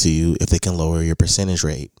owe it to you if they can lower your percentage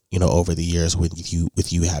rate, over the years with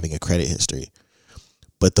you having a credit history.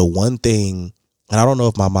 But the one thing, and I don't know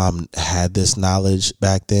if my mom had this knowledge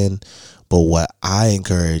back then, but what I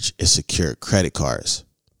encourage is secured credit cards.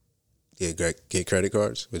 Get credit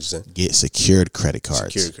cards? What'd you say? Get secured credit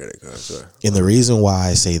cards. Secured credit cards, sorry. And the reason why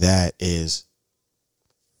I say that is,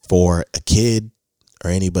 for a kid or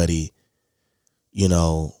anybody,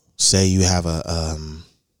 say you have a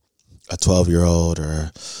 12-year-old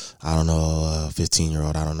or, I don't know, a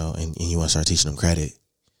 15-year-old, I don't know, and you want to start teaching them credit.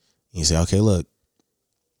 And you say, okay, look,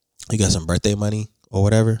 you got some birthday money or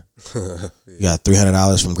whatever. You got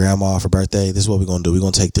 $300 from grandma for birthday. This is what we're gonna do. We're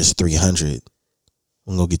gonna take this $300.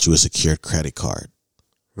 We're gonna get you a secured credit card.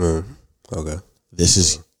 Okay. This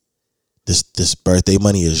is this birthday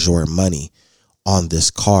money is your money on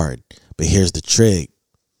this card. But here's the trick.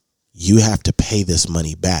 You have to pay this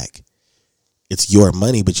money back. It's your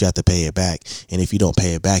money, but you have to pay it back. And if you don't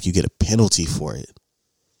pay it back, you get a penalty for it.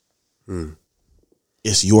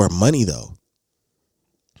 It's your money though.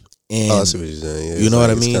 And I see what you're saying. Yeah, you know what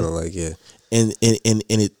I mean? It's kind of like, yeah. And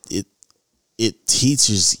it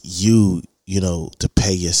teaches you, to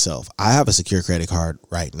pay yourself. I have a secure credit card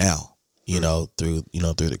right now, through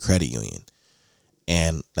the credit union.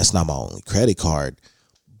 And that's not my only credit card,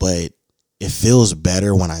 but it feels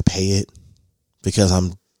better when I pay it because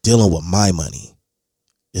I'm dealing with my money.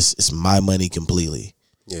 It's my money completely.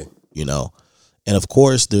 Yeah. And of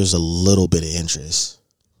course there's a little bit of interest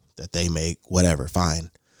that they make, whatever, fine.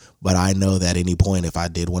 But I know that at any point, if I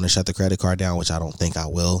did want to shut the credit card down, which I don't think I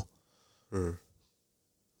will,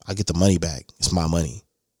 I get the money back. It's my money.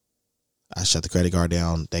 I shut the credit card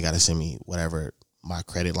down. They got to send me whatever my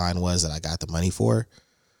credit line was that I got the money for.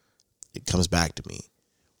 It comes back to me.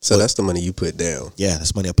 So that's the money you put down. Yeah,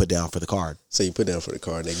 that's money I put down for the card. So you put down for the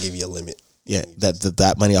card. They give you a limit. Yeah,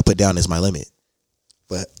 that money I put down is my limit.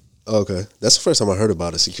 But okay, that's the first time I heard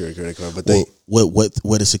about a secured credit card. But then,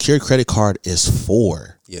 what a secured credit card is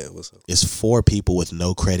for? Yeah, what's up? It's for people with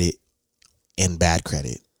no credit and bad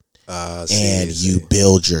credit. And you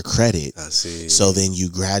build your credit. I see. So then you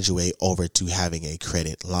graduate over to having a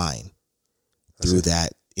credit line through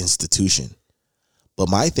that institution. But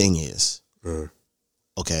my thing is,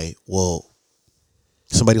 okay, well,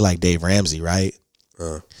 somebody like Dave Ramsey, right?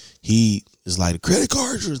 He is like, credit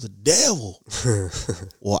cards are the devil.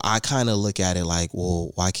 Well, I kind of look at it like,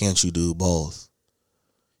 well, why can't you do both?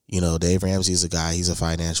 Dave Ramsey's a guy, he's a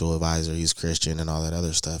financial advisor, he's Christian and all that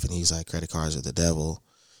other stuff. And he's like, credit cards are the devil.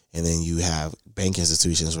 And then you have bank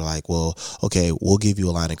institutions who are like, well, okay, we'll give you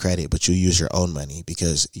a line of credit, but you use your own money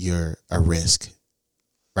because you're a risk,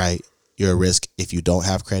 right? You're a risk if you don't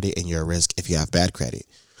have credit, and you're a risk if you have bad credit.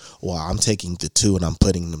 Well, I'm taking the two and I'm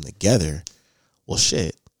putting them together. Well,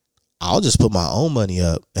 shit, I'll just put my own money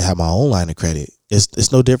up and have my own line of credit.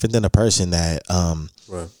 It's no different than a person that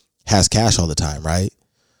has cash all the time, right?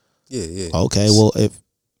 Yeah. Okay, well,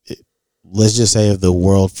 let's just say if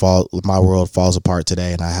my world falls apart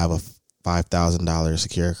today and I have a $5,000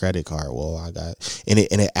 secure credit card. Well, and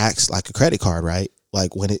it acts like a credit card, right?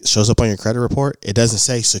 Like when it shows up on your credit report, it doesn't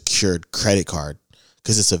say secured credit card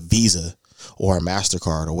because it's a Visa or a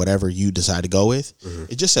MasterCard or whatever you decide to go with.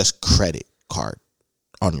 It just says credit card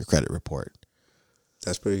on your credit report.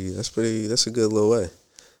 That's a good little way.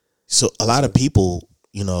 So a lot of people,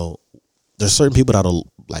 there's certain people that'll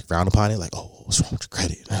like frown upon it, like, oh, what's wrong with your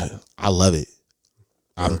credit? I love it.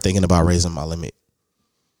 I'm thinking about raising my limit.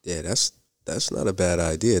 Yeah, that's not a bad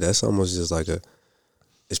idea. That's almost just like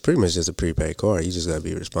it's pretty much just a prepaid card. You just got to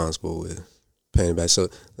be responsible with paying it back. So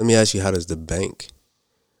let me ask you, how does the bank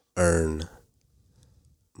earn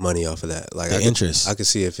money off of that? Like the interest. I could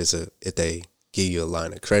see if they give you a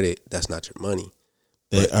line of credit, that's not your money.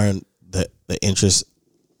 They earn the interest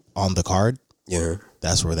on the card. Yeah.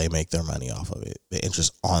 That's where they make their money off of it. The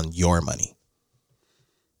interest on your money.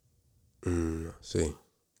 See.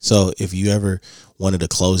 So if you ever wanted to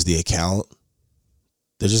close the account,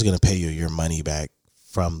 they're just going to pay you your money back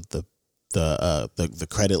from the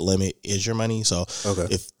credit limit is your money. So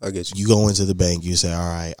if I get you go into the bank, you say, all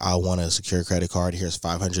right, I want a secure credit card. Here's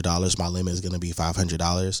 $500. My limit is going to be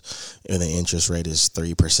 $500. And the interest rate is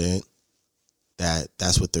 3%.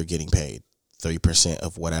 That's what they're getting paid. 3%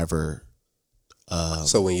 of whatever.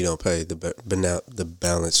 So when you don't pay the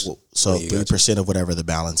balance, so 3% of whatever the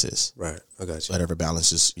balance is, right? I got you. Whatever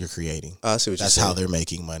balances you're creating. I see what you're saying. That's how they're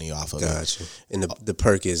making money off of it. Got you. And the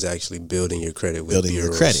perk is actually building your credit with building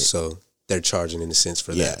your credit. So they're charging in a sense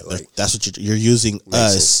for that. Like that's what you're using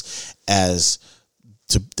us sense.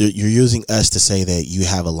 You're using us to say that you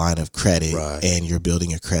have a line of credit, right, and you're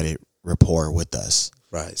building a credit rapport with us.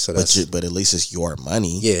 Right, so but at least it's your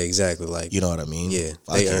money. Yeah, exactly. Like, you know what I mean. Yeah,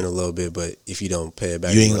 they earn a little bit, but if you don't pay it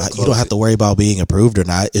back, you don't have to worry about being approved or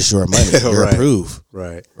not. It's your money. You're right. approved.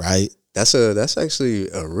 Right. That's actually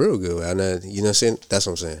a real good way. I know, you know what I'm saying? That's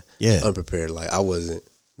what I'm saying. Yeah, unprepared. Like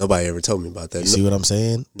nobody ever told me about that. You see what I'm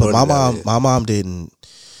saying? But my mom didn't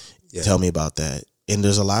tell me about that. And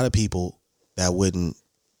there's a lot of people that wouldn't.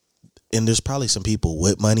 And there's probably some people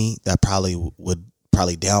with money that probably would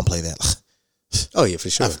downplay that. Oh yeah, for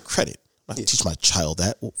sure. I have credit. I teach my child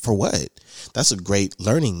that for what? That's a great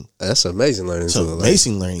learning. That's an amazing learning tool. It's an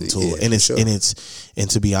amazing learning tool, and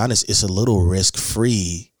to be honest, it's a little risk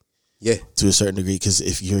free Yeah. To a certain degree, because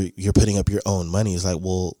if you're putting up your own money, it's like,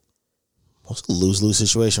 well, it's a lose-lose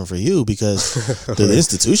situation for you because the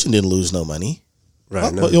institution didn't lose no money. Right. Oh,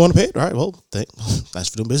 No. well, you want to pay it? All right. Well, thanks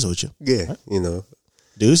for doing business with you. Yeah. Right. You know.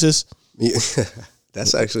 Deuces. Yeah.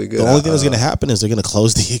 That's actually good. The only thing that's going to happen is they're going to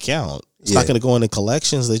close the account. It's not going to go into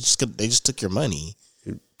collections. They just took your money.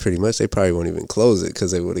 Pretty much, they probably won't even close it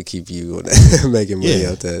because they want to keep you on that, making money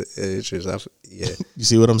out that interest. Yeah. You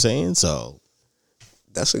see what I'm saying? So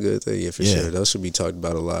that's a good thing. Yeah, for sure. Those should be talked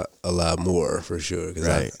about a lot more for sure. Because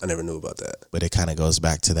I never knew about that. But it kind of goes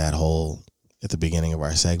back to that whole at the beginning of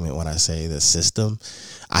our segment when I say the system.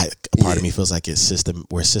 Part of me feels like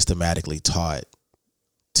we're systematically taught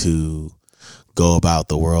to go about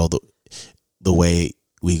the world the way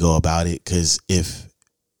we go about it. Because if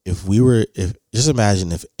just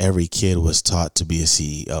imagine if every kid was taught to be a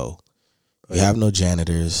CEO. You have no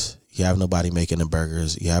janitors. You have nobody making the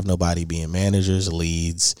burgers. You have nobody being managers,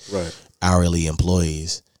 leads, hourly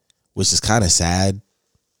employees, which is kind of sad,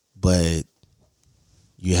 but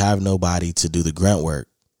you have nobody to do the grunt work.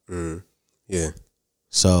 Yeah.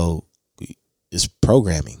 So it's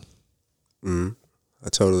programming. I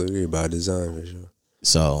totally agree about design for sure.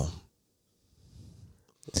 So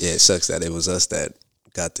yeah, it sucks that it was us that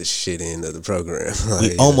got the shit into the program.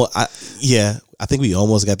 I think we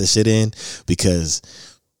almost got the shit in because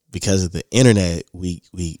of the internet. We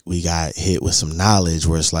got hit with some knowledge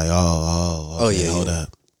where it's like, hold up.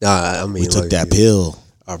 Nah, I mean, we took that pill.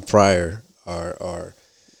 We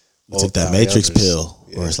took that Matrix pill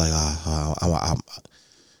where it's like, I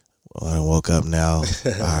woke up now. All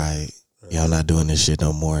right. Yeah, I'm not doing this shit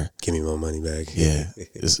no more. Give me my money back. Yeah.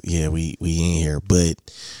 We in here. But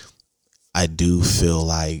I do feel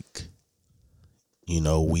like,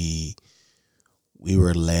 we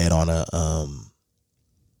were led on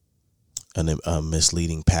a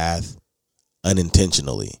misleading path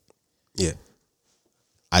unintentionally. Yeah.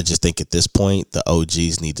 I just think at this point the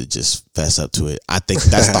OGs need to just fess up to it. I think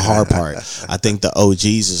that's the hard part. I think the OGs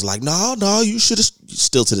is like, no, you should have,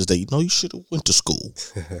 still to this day, you should have went to school.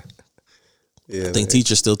 Yeah, I think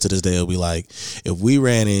teachers still to this day will be like, if we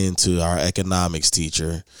ran into our economics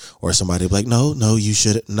teacher or somebody be like, no, you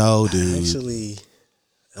shouldn't. No, dude. Actually,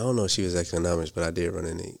 I don't know if she was economics, but I did run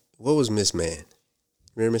into. What was Miss Mann?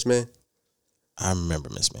 Remember Miss Mann? I remember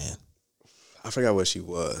Miss Mann. I forgot what she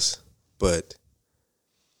was, but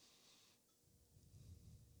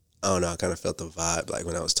I don't know. I kind of felt the vibe like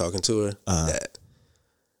when I was talking to her that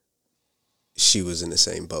she was in the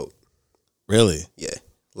same boat. Really? Yeah.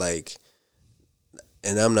 Like,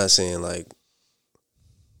 and I'm not saying like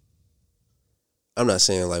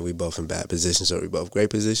we both in bad positions or we both great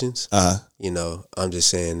positions. I'm just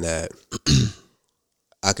saying that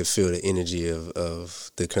I could feel the energy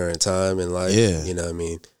of the current time in life. Yeah. You know what I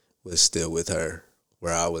mean? Was still with her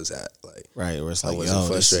where I was at. Like, right. Where it's like, I wasn't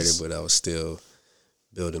frustrated, but I was still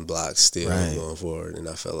building blocks, still going forward. And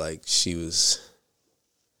I felt like she was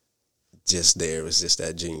just there. It was just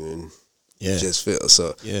that genuine, just feel.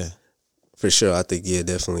 So, yeah. For sure, I think,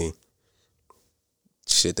 definitely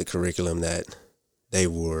the curriculum that they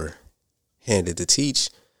were handed to teach,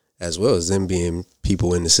 as well as them being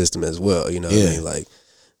people in the system as well, what I mean? Like,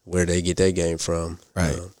 where they get that game from.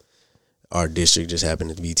 Right. Our district just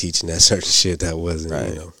happened to be teaching that certain shit that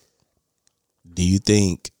wasn't, Do you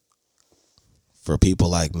think for people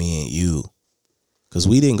like me and you, because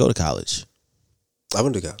we didn't go to college. I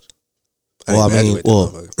went to college. Let me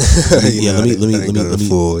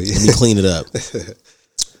clean it up.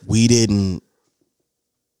 We didn't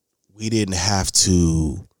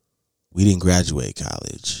graduate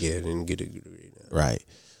college. Yeah, didn't get a degree. No. Right.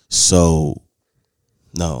 So,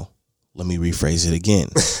 no. Let me rephrase it again.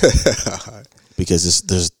 Because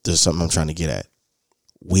there's something I'm trying to get at.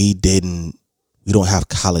 We don't have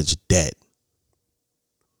college debt.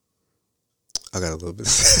 I got a little bit.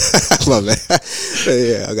 My bad.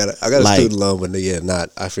 Yeah, I got a student loan, but not.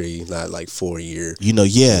 I feel you, not like 4 year.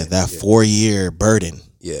 That 4 year burden.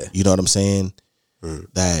 Yeah, you know what I'm saying.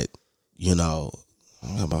 That about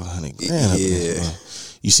 $100,000. Yeah,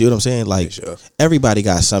 you see what I'm saying? Like everybody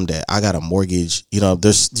got some debt. I got a mortgage.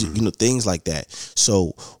 There's things like that.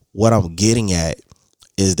 So what I'm getting at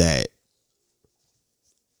is that.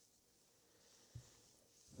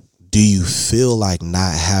 Do you feel like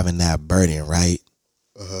not having that burden, right?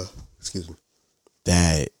 Excuse me.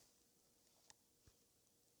 That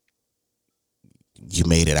you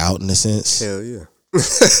made it out in a sense? Hell yeah.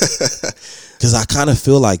 Because I kind of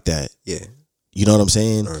feel like that. Yeah. You know what I'm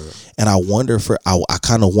saying? And I wonder I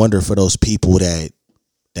kind of wonder for those people that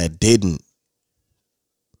didn't.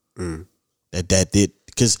 That did,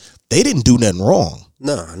 because they didn't do nothing wrong.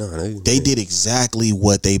 No. They did exactly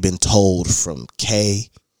what they've been told from K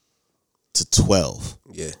to 12.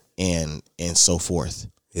 Yeah. And so forth.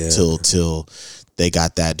 Yeah. Till they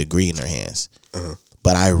got that degree in their hands. Uh-huh.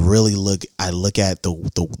 But I really look at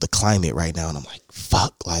the climate right now, and I'm like,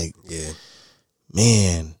 fuck, like, yeah,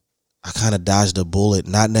 man, I kind of dodged a bullet.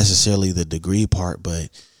 Not necessarily the degree part, but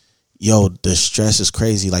yo, the stress is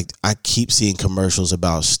crazy. Like, I keep seeing commercials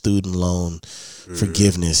about student loan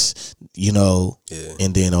forgiveness, you know,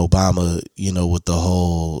 and then Obama, you know, with the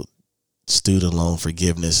whole student loan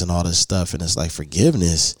forgiveness and all this stuff. And it's like,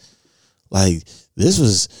 forgiveness, like, this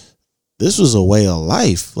was a way of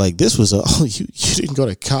life. Like, this was you didn't go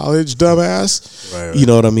to college, dumbass. Right. You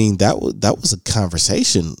know what I mean? That was a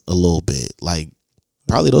conversation a little bit. Like,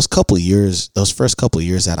 probably those first couple of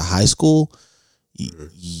years out of high school,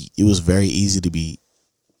 it was very easy to be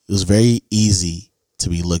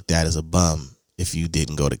looked at as a bum if you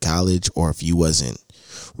didn't go to college or if you wasn't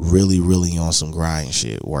really, really on some grind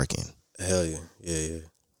shit working. Hell yeah. Yeah.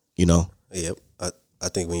 You know? Yep. I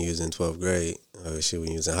think when you was in 12th grade, when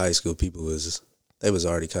you was in high school, they was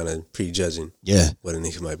already kind of prejudging what a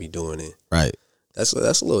nigga might be doing. And right. That's a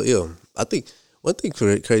little ill. I think one thing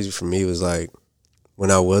crazy for me was, like, when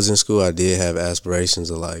I was in school, I did have aspirations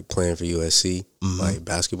of, like, playing for USC, like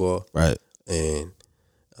basketball. Right. And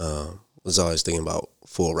was always thinking about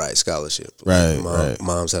full ride scholarship. Right.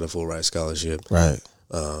 Mom's had a full ride scholarship. Right.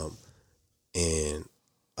 And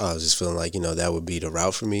I was just feeling like, you know, that would be the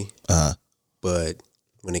route for me. But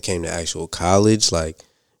when it came to actual college, like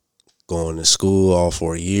going to school all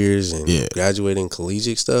 4 years and graduating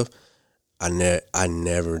collegiate stuff, I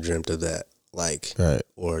never dreamt of that. Like,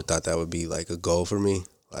 or thought that would be like a goal for me.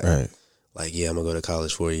 Like, like, yeah, I'm gonna go to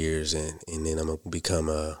college 4 years and then I'm gonna become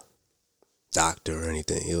a doctor or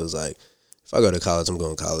anything. It was like, if I go to college, I'm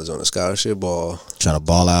going to college on a scholarship ball. Trying to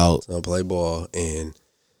ball out. I'm gonna play ball and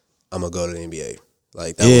I'm gonna go to the NBA.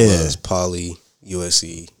 Like, that was Poly,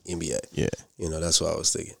 USC, NBA. Yeah. You know, that's what I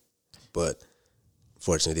was thinking. But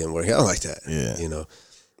fortunately it didn't work out like that. Yeah. You know.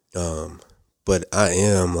 But I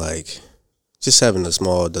am, like, just having the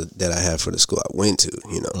small that I have for the school I went to,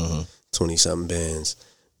 you know, 20-something bands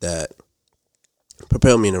that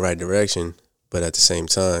propelled me in the right direction. But at the same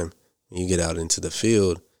time, when you get out into the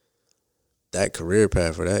field, that career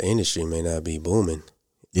path for that industry may not be booming.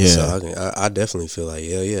 Yeah. So I definitely feel like,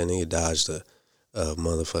 nigga dodged a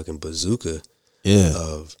motherfucking bazooka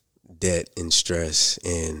of debt and stress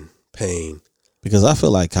and pain. Because I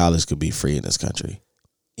feel like college could be free in this country.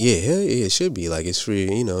 Yeah, hell yeah, it should be. Like, it's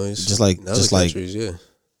free, you know. It's just like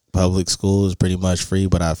public school is pretty much free,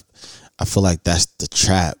 but I feel like that's the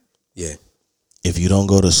trap. Yeah. If you don't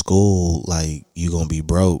go to school, like, you gonna be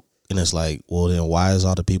broke. And it's like, well, then why is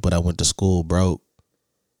all the people that went to school broke?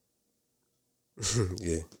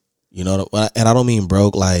 Yeah. You know, and I don't mean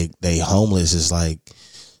broke like they homeless. It's like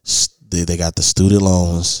they got the student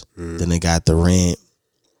loans, then they got the rent.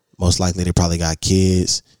 Most likely they probably got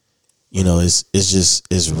kids. You know,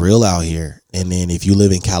 it's real out here. And then if you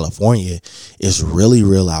live in California, it's really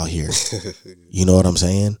real out here. You know what I'm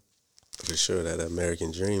saying? For sure, that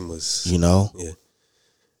American dream was, you know,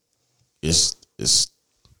 it's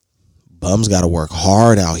bums got to work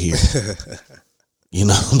hard out here. You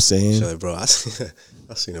know what I'm saying? So, bro, I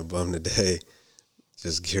seen a bum today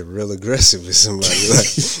just get real aggressive with somebody. Like,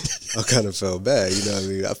 I kind of felt bad. You know what I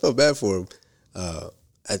mean? I felt bad for him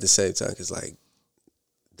at the same time because, like,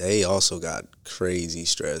 they also got crazy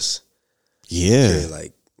stress. Yeah.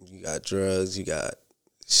 Like, you got drugs, you got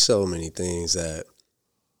so many things that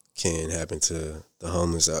can happen to the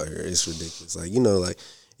homeless out here. It's ridiculous. Like, you know, like,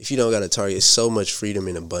 if you don't got a target, it's so much freedom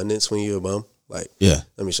and abundance when you're a bum. Like, let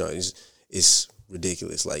me show you. It's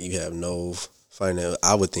ridiculous. Like, you have no financial,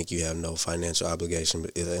 I would think you have no financial obligation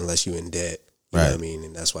unless you're in debt. You know what I mean?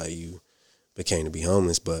 And that's why you became to be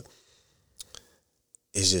homeless. But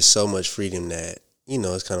it's just so much freedom that, you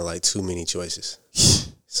know, it's kind of like too many choices.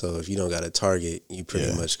 So if you don't got a target, you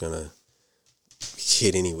pretty much gonna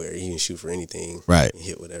hit anywhere. You can shoot for anything, right? And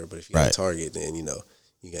hit whatever. But if you got a target, then, you know,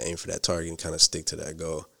 you gotta aim for that target and kind of stick to that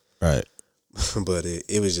goal, right? But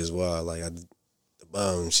it was just wild. Like,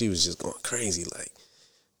 she was just going crazy, like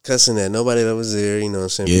cussing at nobody that was there. You know what I'm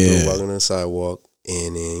saying? People walking on the sidewalk,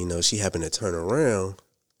 and then, you know, she happened to turn around,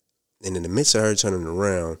 and in the midst of her turning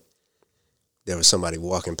around, there was somebody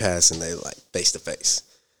walking past, and they like face to face,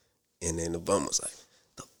 and then the bum was like,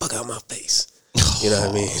 "The fuck out my face," you know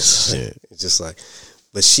what I mean? Shit. It's just like,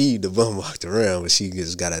 but the bum walked around, but she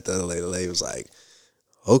just got at the other lady. The lady was like,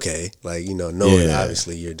 "Okay," like, you know, knowing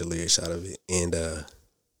obviously you're delirious out of it, and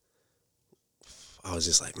I was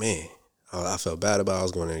just like, man, I felt bad about it. I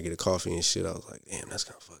was going there to get a coffee and shit. I was like, damn, that's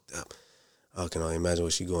kind of fucked up. I can only imagine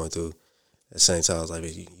what she going through. At the same time, I was like,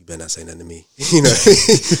 you better not say nothing to me. You know,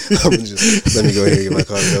 I'm just let me go ahead and get my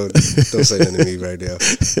car. Don't say nothing to me right now.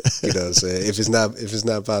 You know what I'm saying? If it's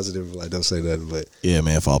not positive, like don't say nothing. But yeah,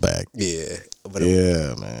 man, fall back. Yeah, but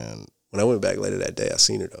man. When I went back later that day, I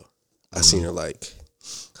seen her though. I seen her like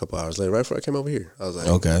a couple hours later, right before I came over here. I was like,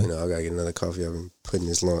 okay, you know, I gotta get another coffee. I've been putting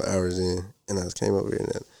this long hours in, and I came over here and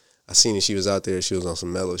then I seen her. She was out there. She was on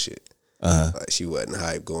some mellow shit. Like she wasn't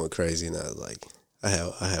hype, going crazy, and I was like, I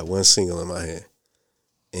had one single in my hand,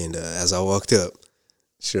 and as I walked up,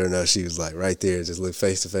 sure enough, she was like right there, just looked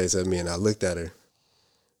face to face at me, and I looked at her.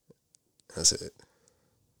 I said,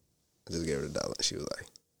 I just gave her $1. She was like,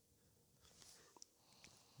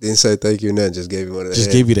 didn't say thank you or nothing, just gave me one of the just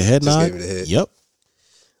head. Gave you the head nod? Just gave me the head. Yep.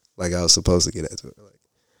 Like I was supposed to get at it. Like,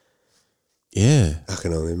 yeah. I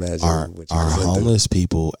can only imagine our homeless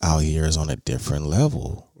people out here is on a different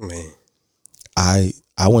level. Man.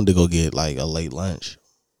 I wanted to go get like a late lunch.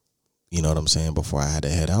 You know what I'm saying? Before I had to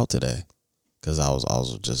head out today. Cause I was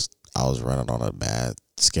running on a bad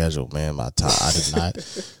schedule, man. My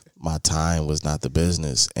time was not the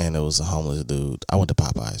business, and it was a homeless dude. I went to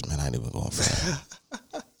Popeyes, man. I ain't even going for that.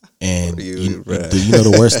 And do you know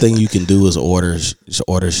the worst thing you can do is order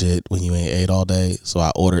shit when you ain't ate all day? So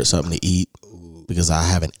I ordered something to eat because I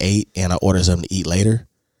haven't ate, and I ordered something to eat later.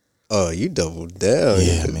 Oh, you doubled down.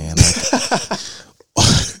 Yeah, man.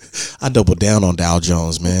 I doubled down on Dow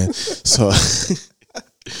Jones, man. So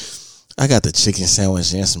I got the chicken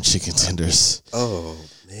sandwich and some chicken tenders. Oh,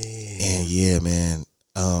 man. And yeah, man.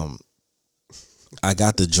 I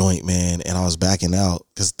got the joint, man, and I was backing out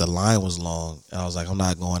because the line was long. And I was like, I'm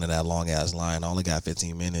not going to that long-ass line. I only got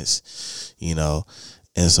 15 minutes, you know.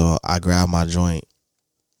 And so I grabbed my joint.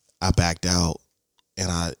 I backed out,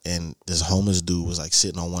 and this homeless dude was like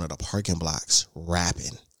sitting on one of the parking blocks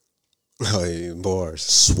rapping. Oh, yeah, bars.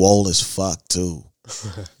 Swole as fuck, too.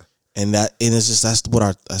 And it's just that's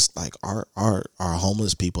our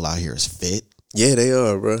homeless people out here is fit. Yeah, they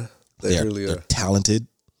are, bro. They really are. They're talented.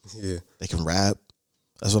 Yeah. They can rap.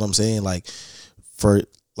 That's what I'm saying. Like, for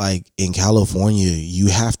like in California, you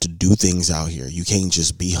have to do things out here. You can't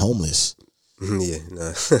just be homeless. Yeah,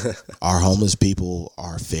 nah. Our homeless people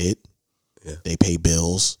are fit. Yeah. They pay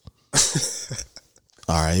bills.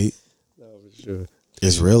 All right. No, for sure.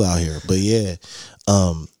 It's real out here. But yeah,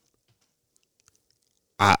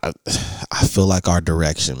 I feel like our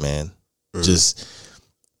direction, man. Just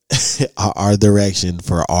our direction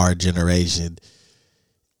for our generation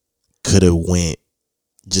could have went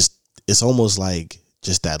just, it's almost like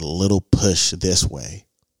just that little push this way.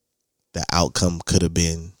 The outcome could have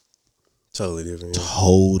been totally different. Yeah.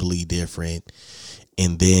 Totally different.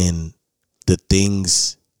 And then the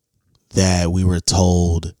things that we were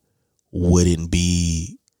told wouldn't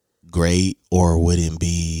be great or wouldn't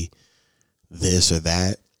be this or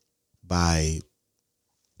that by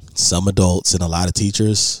some adults and a lot of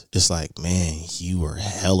teachers, it's like, man, you were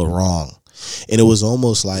hella wrong. And it was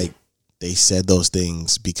almost like they said those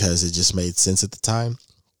things because it just made sense at the time.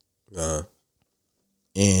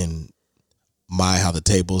 And how the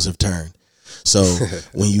tables have turned. So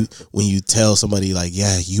when you tell somebody like,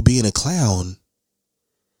 yeah, you being a clown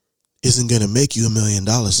isn't going to make you $1 million.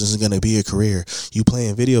 Isn't going to be a career. You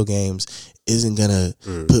playing video games isn't going to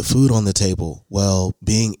put food on the table. Well,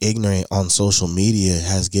 being ignorant on social media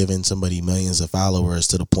has given somebody millions of followers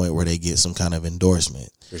to the point where they get some kind of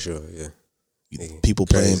endorsement. For sure, yeah. People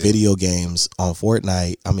playing video games on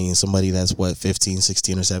Fortnite. I mean, somebody that's 15,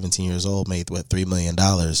 16 or 17 years old made $3 million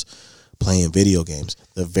playing video games.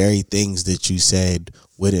 The very things that you said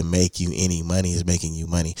wouldn't make you any money is making you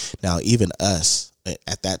money. Now, even us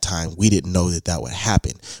at that time, we didn't know that would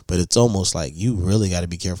happen. But it's almost like you really got to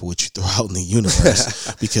be careful what you throw out in the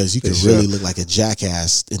universe because you could really look like a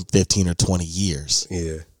jackass in 15 or 20 years.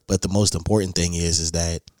 Yeah. But the most important thing is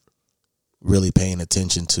that really paying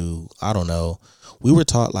attention to, I don't know, we were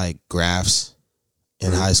taught like graphs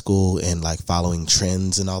in high school and like following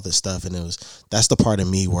trends and all this stuff. And that's the part of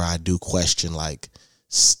me where I do question like,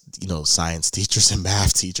 you know, science teachers and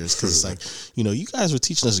math teachers. Cause it's like, you know, you guys were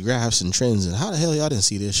teaching us graphs and trends and how the hell y'all didn't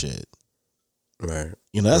see this shit? Right.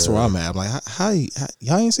 You know, that's where I'm at. I'm like, how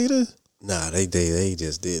y'all ain't see this? Nah, they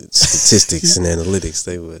just did statistics and analytics.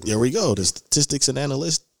 They would. There we go. The statistics and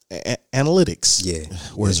analytics. Yeah.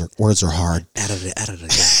 Words are hard.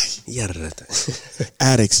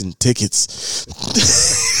 Addicts and tickets.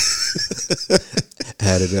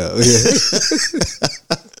 Add it up. Yeah.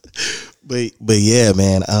 but yeah,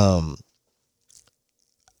 man.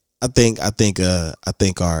 I think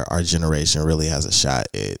our generation really has a shot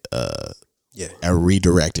at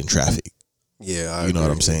redirecting traffic. Yeah, you know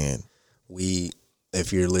what I'm saying. We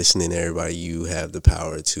if you're listening, everybody, you have the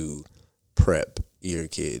power to prep your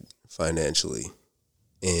kid financially,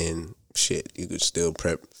 and shit, you could still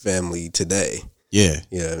prep family today. Yeah.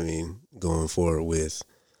 You know what I mean? Going forward with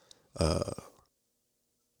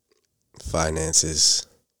finances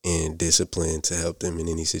and discipline to help them in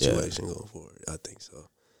any situation going forward. I think so.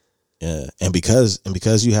 Yeah. And because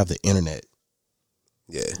you have the internet,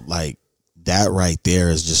 like that right there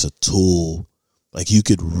is just a tool. Like you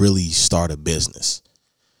could really start a business.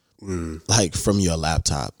 Like from your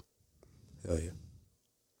laptop. Hell yeah.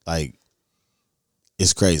 Like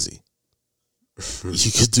it's crazy.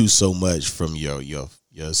 You could do so much from your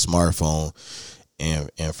smartphone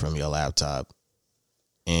and from your laptop.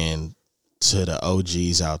 And to the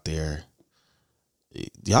OGs out there,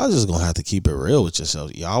 y'all just gonna have to keep it real with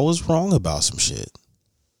yourself. Y'all was wrong about some shit.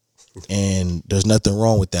 And there's nothing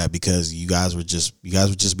wrong with that because you guys were just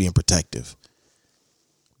being protective.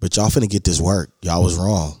 But y'all finna get this work. Y'all was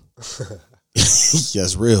wrong.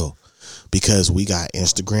 Yes, real. Because we got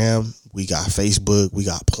Instagram, we got Facebook, we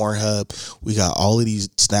got Pornhub, we got all of these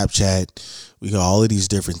Snapchat, we got all of these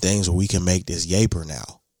different things where we can make this yaper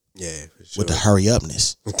now. Yeah, for sure. With the hurry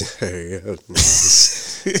upness.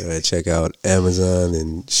 Check out Amazon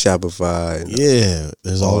and Shopify. And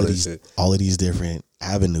there's all of these different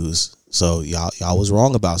avenues. So y'all was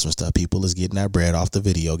wrong about some stuff. People is getting that bread off the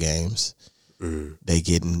video games. They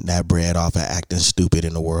getting that bread off of acting stupid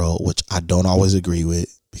in the world, which I don't always agree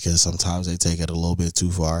with because sometimes they take it a little bit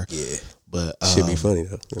too far. Yeah, but should be funny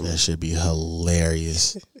though. That should be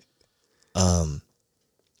hilarious. I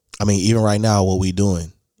mean, even right now, what we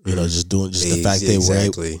doing, just the fact that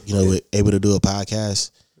we're able to do a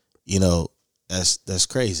podcast, that's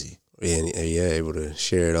crazy. And able to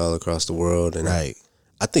share it all across the world, and right.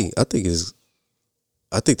 I think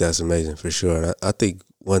that's amazing for sure. And I think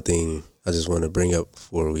one thing I just want to bring up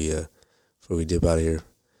before we dip out of here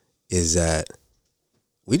is that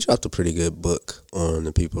we dropped a pretty good book on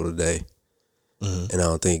the people today, and I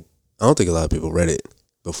don't think a lot of people read it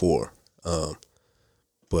before,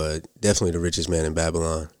 but definitely The Richest Man in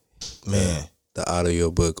Babylon, man, the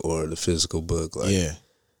audio book or the physical book, they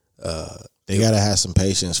gotta have some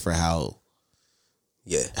patience for how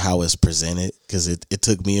it's presented because it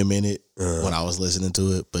took me a minute when I was listening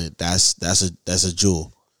to it, but that's a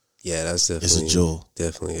jewel. Yeah, that's definitely it's a jewel.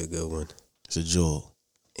 Definitely a good one. It's a jewel.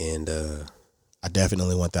 And I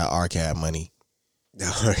definitely want that arcade money. I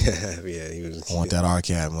want that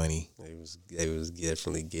arcade money. They was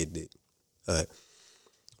definitely getting it.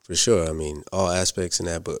 For sure. I mean, all aspects in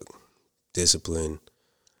that book. Discipline.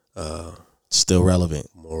 Still relevant.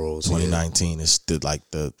 Morals. 2019 is still like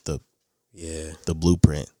the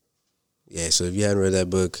blueprint. Yeah, so if you haven't read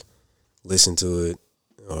that book, listen to it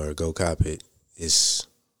or go cop it. It's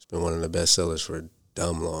been one of the best sellers for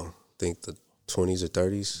dumb long. I think the 20s or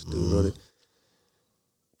 30s dude wrote it.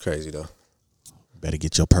 Crazy though. Better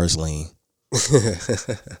get your purse lean.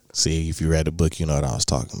 See, if you read the book, you know what I was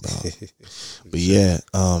talking about. But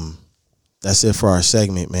that's it for our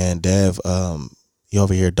segment, man. Dev, he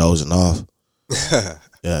over here dozing off.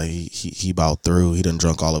 Yeah, he about through. He done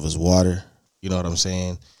drunk all of his water. You know what I'm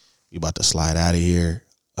saying? We about to slide out of here.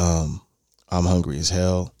 I'm hungry as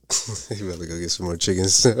hell. You better go get some more chicken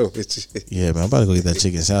sandwich. Yeah, man, I'm about to go get that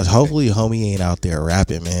chicken sandwich. Hopefully, homie ain't out there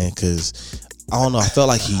rapping, man, because I don't know. I felt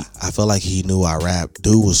like he knew I rap.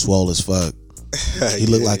 Dude was swole as fuck. He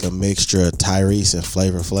looked like a mixture of Tyrese and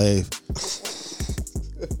Flavor Flav.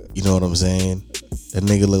 You know what I'm saying? That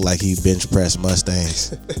nigga looked like he bench pressed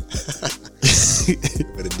Mustangs.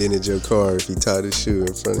 Would have dented your car if he tied his shoe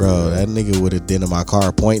in front of you. Bro, that nigga would have dented my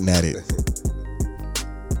car pointing at it.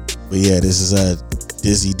 But yeah, this is a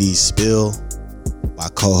Dizzy D Spill. My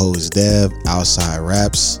co-host Dev, Outside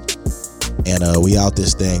Raps. And we out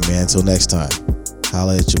this thing, man. Until next time.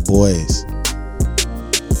 Holla at your boys.